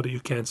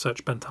designweek.co.uk and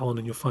search Ben Talon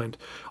and you'll find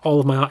all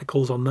of my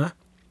articles on there.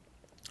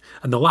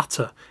 And the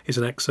latter is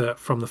an excerpt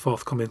from the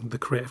forthcoming The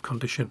Creative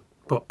Condition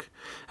book.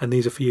 And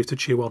these are for you to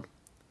chew on.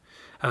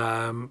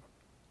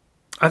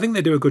 I think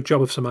they do a good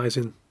job of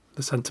surmising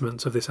the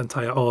sentiments of this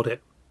entire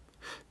audit.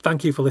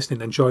 Thank you for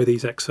listening. Enjoy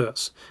these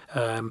excerpts.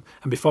 And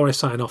before I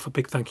sign off, a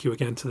big thank you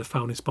again to the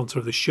founding sponsor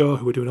of the show,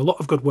 who are doing a lot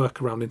of good work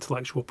around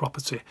intellectual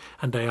property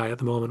and AI at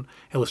the moment,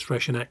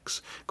 Illustration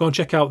X. Go and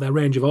check out their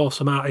range of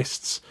awesome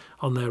artists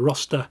on their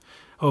roster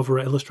over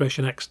at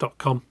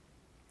illustrationx.com.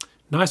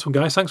 Nice one,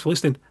 guys. Thanks for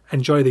listening.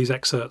 Enjoy these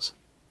excerpts.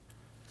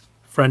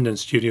 Friend and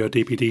Studio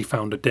DPD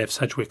founder Dave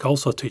Sedgwick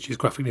also teaches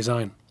graphic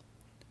design.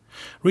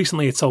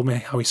 Recently he told me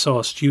how he saw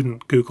a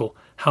student Google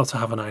how to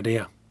have an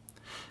idea.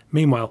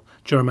 Meanwhile,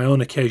 during my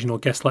own occasional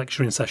guest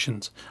lecturing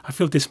sessions, I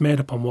feel dismayed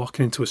upon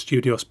walking into a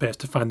studio space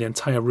to find the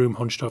entire room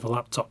hunched over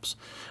laptops,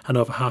 and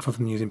over half of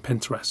them using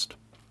Pinterest.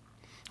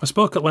 I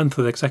spoke at length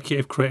with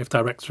Executive Creative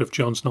Director of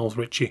Jones Knowles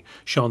Ritchie,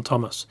 Sean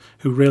Thomas,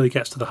 who really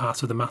gets to the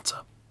heart of the matter.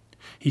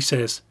 He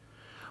says,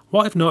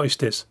 "What I've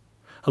noticed is,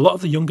 a lot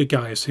of the younger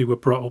guys who were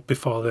brought up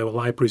before there were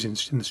libraries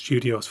in the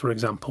studios, for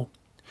example,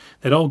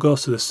 they'd all go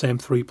to the same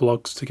 3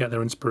 blogs to get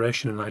their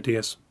inspiration and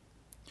ideas.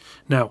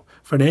 Now,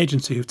 for an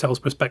agency who tells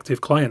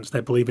prospective clients they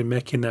believe in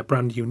making their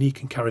brand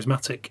unique and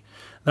charismatic,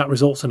 that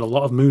results in a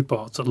lot of mood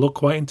boards that look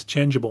quite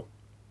interchangeable.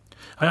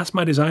 I ask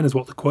my designers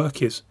what the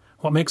quirk is,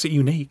 what makes it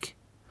unique.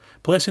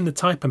 Placing the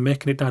type and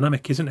making it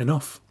dynamic isn't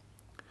enough.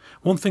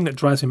 One thing that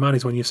drives me mad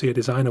is when you see a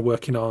designer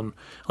working on,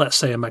 let's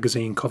say, a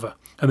magazine cover,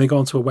 and they go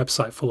onto a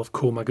website full of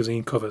cool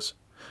magazine covers.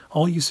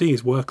 All you see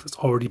is work that's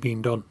already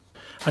been done.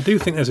 I do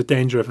think there's a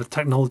danger of the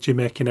technology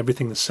making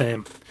everything the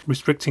same,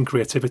 restricting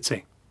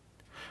creativity.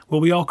 Will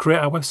we all create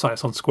our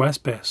websites on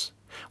Squarespace?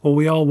 Will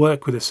we all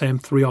work with the same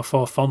 3 or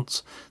 4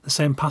 fonts, the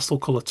same pastel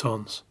colour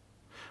tones?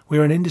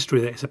 We're an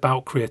industry that is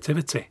about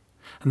creativity,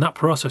 and that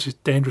process is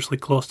dangerously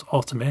close to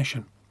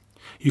automation.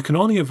 You can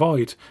only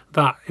avoid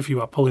that if you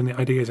are pulling the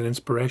ideas and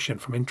inspiration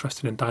from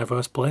interesting and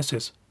diverse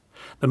places.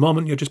 The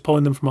moment you're just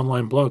pulling them from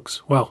online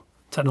blogs, well,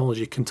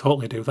 technology can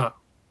totally do that."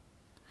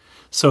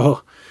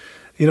 So,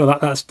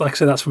 that's like I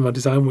said, that's from a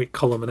Design Week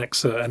column and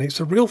excerpt, and it's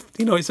a real,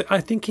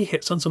 I think he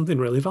hits on something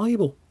really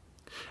valuable.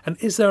 And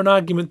is there an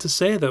argument to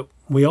say that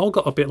we all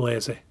got a bit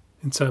lazy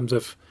in terms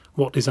of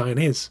what design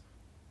is?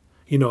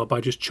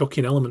 By just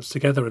chucking elements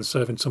together and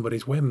serving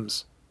somebody's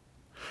whims.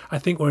 I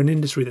think we're an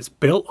industry that's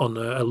built on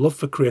a love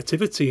for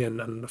creativity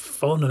and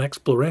fun and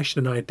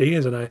exploration and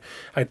ideas, and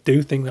I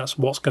do think that's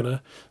what's going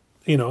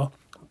to,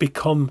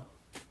 become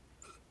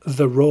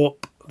the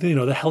rope,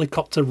 the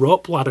helicopter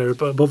rope ladder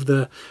above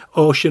the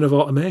ocean of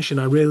automation.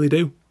 I really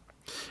do.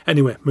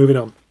 Anyway, moving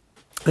on.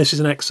 This is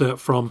an excerpt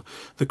from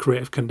The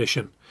Creative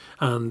Condition,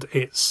 and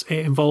it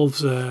involves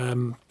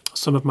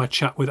some of my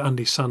chat with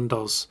Andy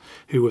Sandoz,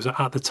 who was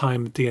at the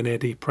time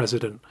D&AD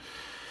president,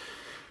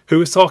 who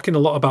was talking a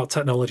lot about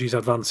technology's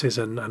advances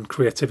and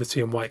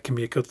creativity and why it can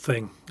be a good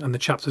thing. And the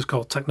chapter's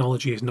called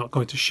Technology is Not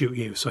Going to Shoot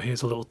You. So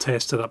here's a little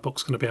taster. That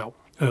book's going to be out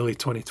early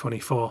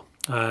 2024.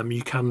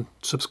 You can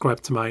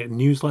subscribe to my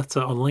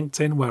newsletter on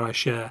LinkedIn, where I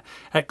share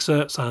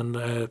excerpts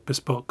and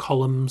bespoke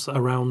columns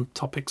around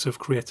topics of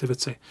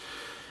creativity.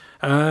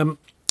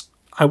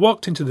 I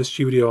walked into the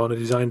studio on a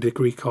design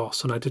degree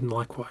course and I didn't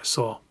like what I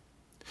saw.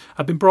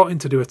 I'd been brought in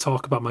to do a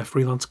talk about my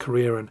freelance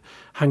career and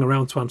hang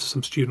around to answer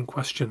some student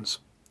questions.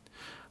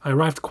 I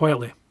arrived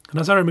quietly, and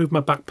as I removed my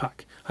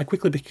backpack, I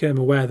quickly became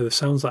aware of the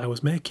sounds that I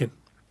was making.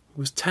 It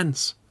was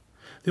tense.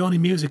 The only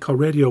music or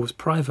radio was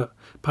private,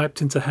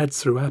 piped into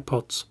heads through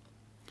AirPods.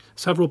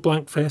 Several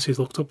blank faces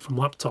looked up from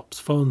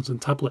laptops, phones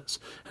and tablets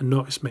and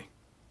noticed me.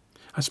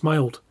 I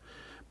smiled,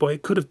 but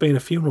it could have been a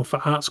funeral for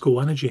art school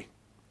energy.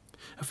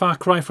 A far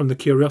cry from the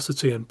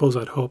curiosity and buzz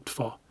I'd hoped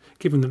for,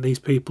 given that these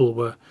people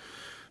were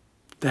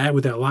there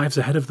with their lives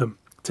ahead of them,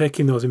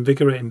 taking those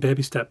invigorating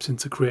baby steps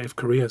into creative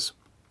careers.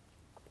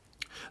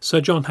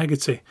 Sir John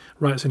Hegarty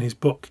writes in his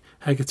book,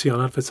 Hegarty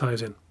on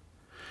Advertising,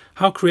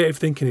 "How creative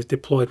thinking is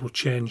deployed will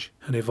change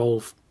and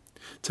evolve.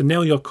 To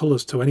nail your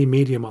colours to any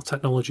medium or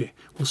technology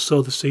will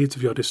sow the seeds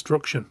of your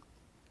destruction."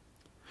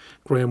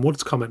 Graham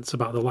Wood's comments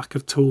about the lack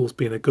of tools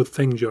being a good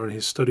thing during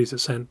his studies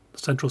at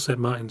Central St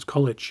Martin's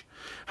College,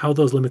 how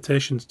those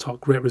limitations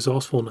taught great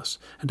resourcefulness,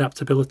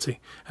 adaptability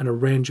and a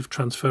range of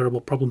transferable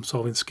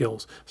problem-solving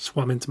skills,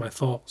 swam into my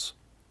thoughts.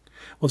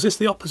 Was this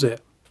the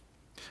opposite?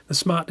 The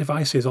smart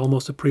device is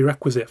almost a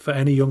prerequisite for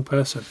any young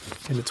person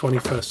in the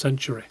 21st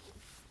century.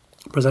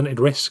 Presented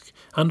risk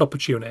and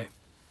opportunity.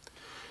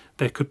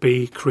 They could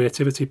be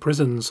creativity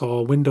prisons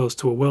or windows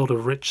to a world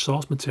of rich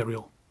source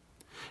material.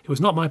 It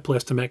was not my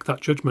place to make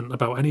that judgment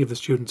about any of the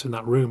students in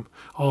that room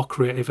or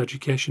creative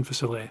education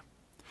facility.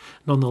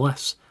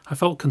 Nonetheless, I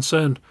felt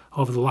concerned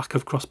over the lack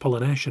of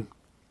cross-pollination.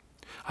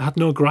 I had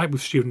no gripe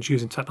with students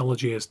using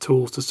technology as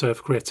tools to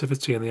serve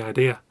creativity and the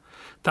idea.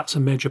 That's a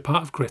major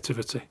part of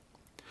creativity.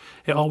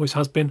 It always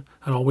has been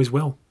and always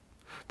will.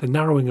 The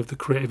narrowing of the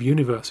creative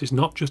universe is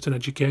not just an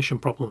education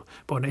problem,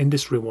 but an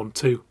industry one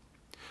too.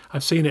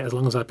 I've seen it as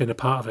long as I've been a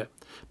part of it.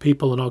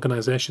 People and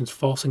organisations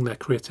forcing their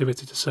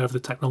creativity to serve the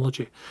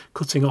technology,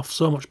 cutting off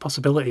so much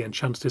possibility and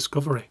chance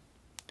discovery.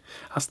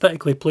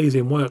 Aesthetically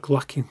pleasing work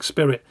lacking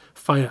spirit,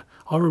 fire,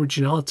 or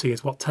originality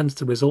is what tends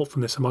to result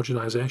from this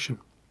homogenisation.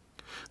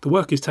 The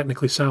work is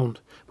technically sound,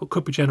 but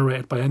could be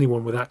generated by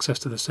anyone with access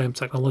to the same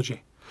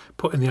technology,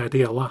 putting the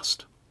idea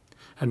last.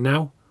 And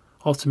now,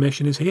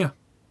 automation is here.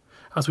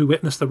 As we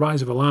witness the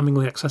rise of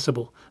alarmingly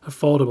accessible,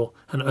 affordable,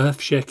 and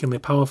earth-shakingly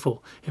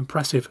powerful,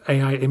 impressive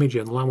AI image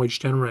and language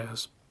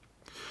generators.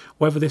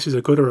 Whether this is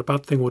a good or a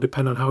bad thing will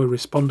depend on how we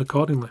respond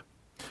accordingly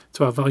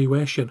to our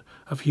valuation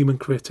of human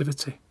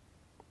creativity.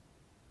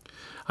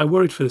 I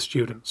worried for the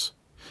students.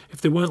 If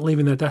they weren't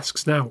leaving their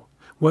desks now,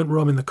 weren't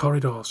roaming the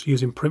corridors,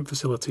 using print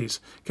facilities,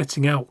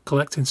 getting out,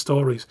 collecting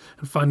stories,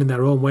 and finding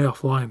their own way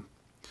offline,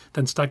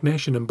 then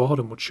stagnation and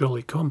boredom would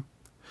surely come,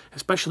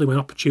 especially when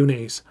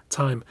opportunities,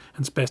 time,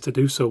 and space to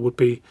do so would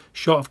be,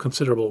 short of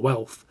considerable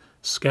wealth,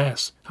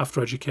 scarce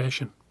after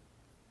education.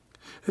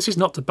 This is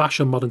not to bash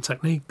on modern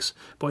techniques,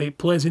 but it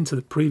plays into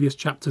the previous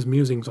chapter's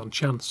musings on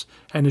chance,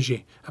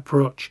 energy,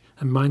 approach,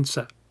 and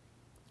mindset.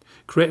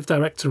 Creative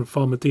director and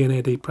former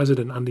D&AD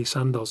president Andy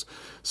Sandoz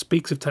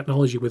speaks of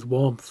technology with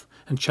warmth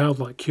and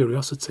childlike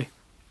curiosity.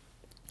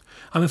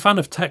 I'm a fan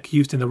of tech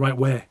used in the right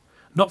way,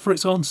 not for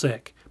its own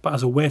sake, but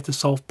as a way to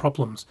solve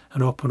problems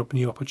and open up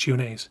new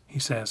opportunities, he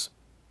says.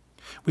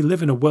 We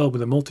live in a world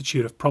with a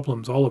multitude of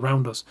problems all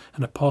around us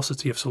and a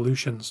paucity of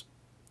solutions.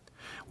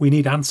 We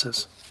need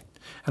answers,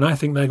 and I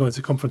think they're going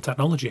to come from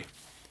technology.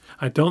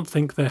 I don't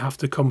think they have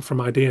to come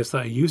from ideas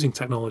that are using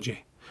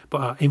technology,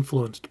 but are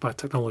influenced by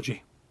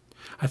technology.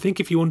 I think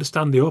if you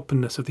understand the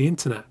openness of the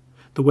internet,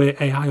 the way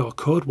AI or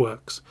code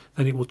works,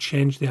 then it will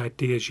change the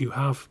ideas you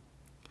have.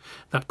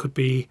 That could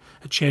be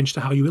a change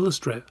to how you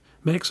illustrate,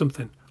 make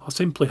something, or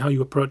simply how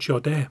you approach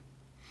your day.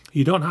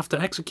 You don't have to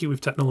execute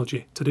with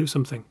technology to do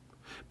something,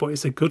 but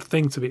it's a good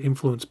thing to be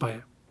influenced by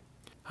it.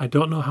 I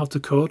don't know how to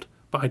code,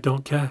 but I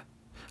don't care.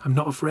 I'm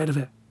not afraid of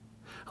it.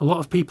 A lot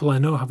of people I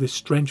know have this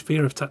strange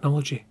fear of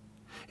technology.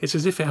 It's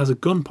as if it has a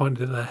gun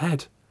pointed at their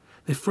head.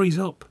 They freeze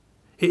up.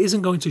 It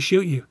isn't going to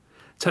shoot you.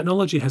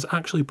 Technology has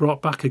actually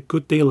brought back a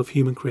good deal of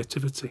human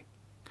creativity.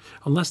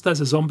 Unless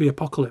there's a zombie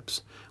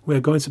apocalypse, we are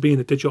going to be in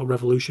a digital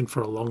revolution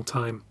for a long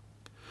time.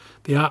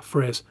 The art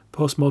phrase,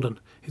 postmodern,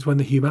 is when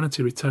the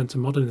humanity returned to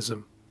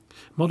modernism.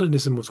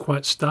 Modernism was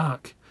quite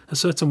stark, a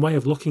certain way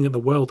of looking at the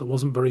world that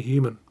wasn't very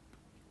human.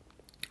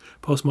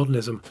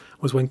 Postmodernism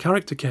was when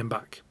character came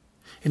back.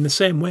 In the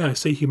same way I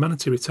see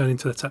humanity returning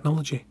to the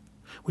technology.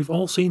 We've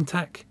all seen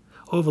tech,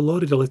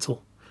 overloaded a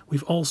little.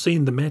 We've all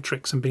seen the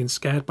matrix and been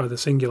scared by the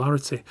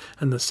singularity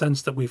and the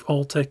sense that we've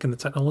all taken the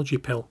technology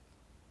pill.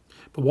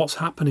 But what's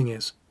happening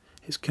is,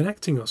 it's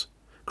connecting us,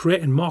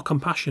 creating more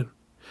compassion.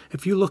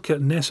 If you look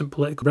at nascent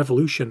political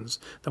revolutions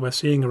that we're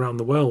seeing around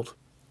the world,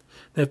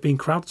 they've been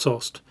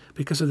crowdsourced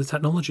because of the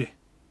technology.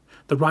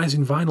 The rise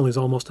in vinyl is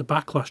almost a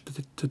backlash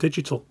to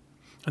digital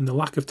and the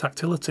lack of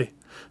tactility,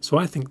 so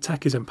I think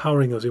tech is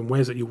empowering us in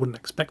ways that you wouldn't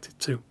expect it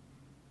to.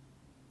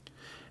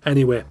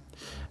 Anyway,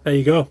 there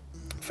you go.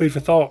 Food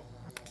for thought.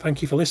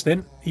 Thank you for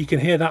listening. You can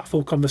hear that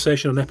full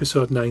conversation on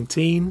episode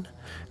 19,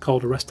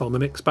 called Arrest All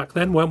Mimics back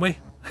then, weren't we?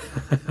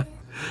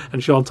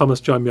 And Sean Thomas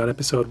joined me on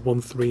episode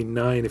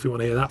 139 if you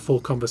want to hear that full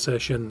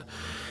conversation.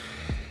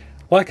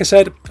 Like I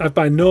said, I've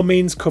by no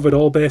means covered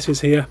all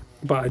bases here,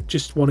 but I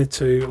just wanted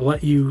to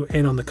let you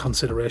in on the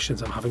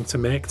considerations I'm having to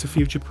make to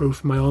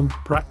future-proof my own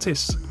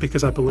practice,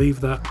 because I believe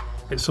that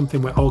it's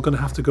something we're all going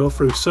to have to go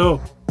through. So,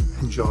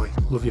 enjoy.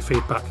 Love your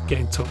feedback. Get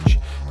in touch.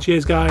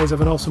 Cheers, guys.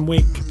 Have an awesome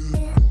week.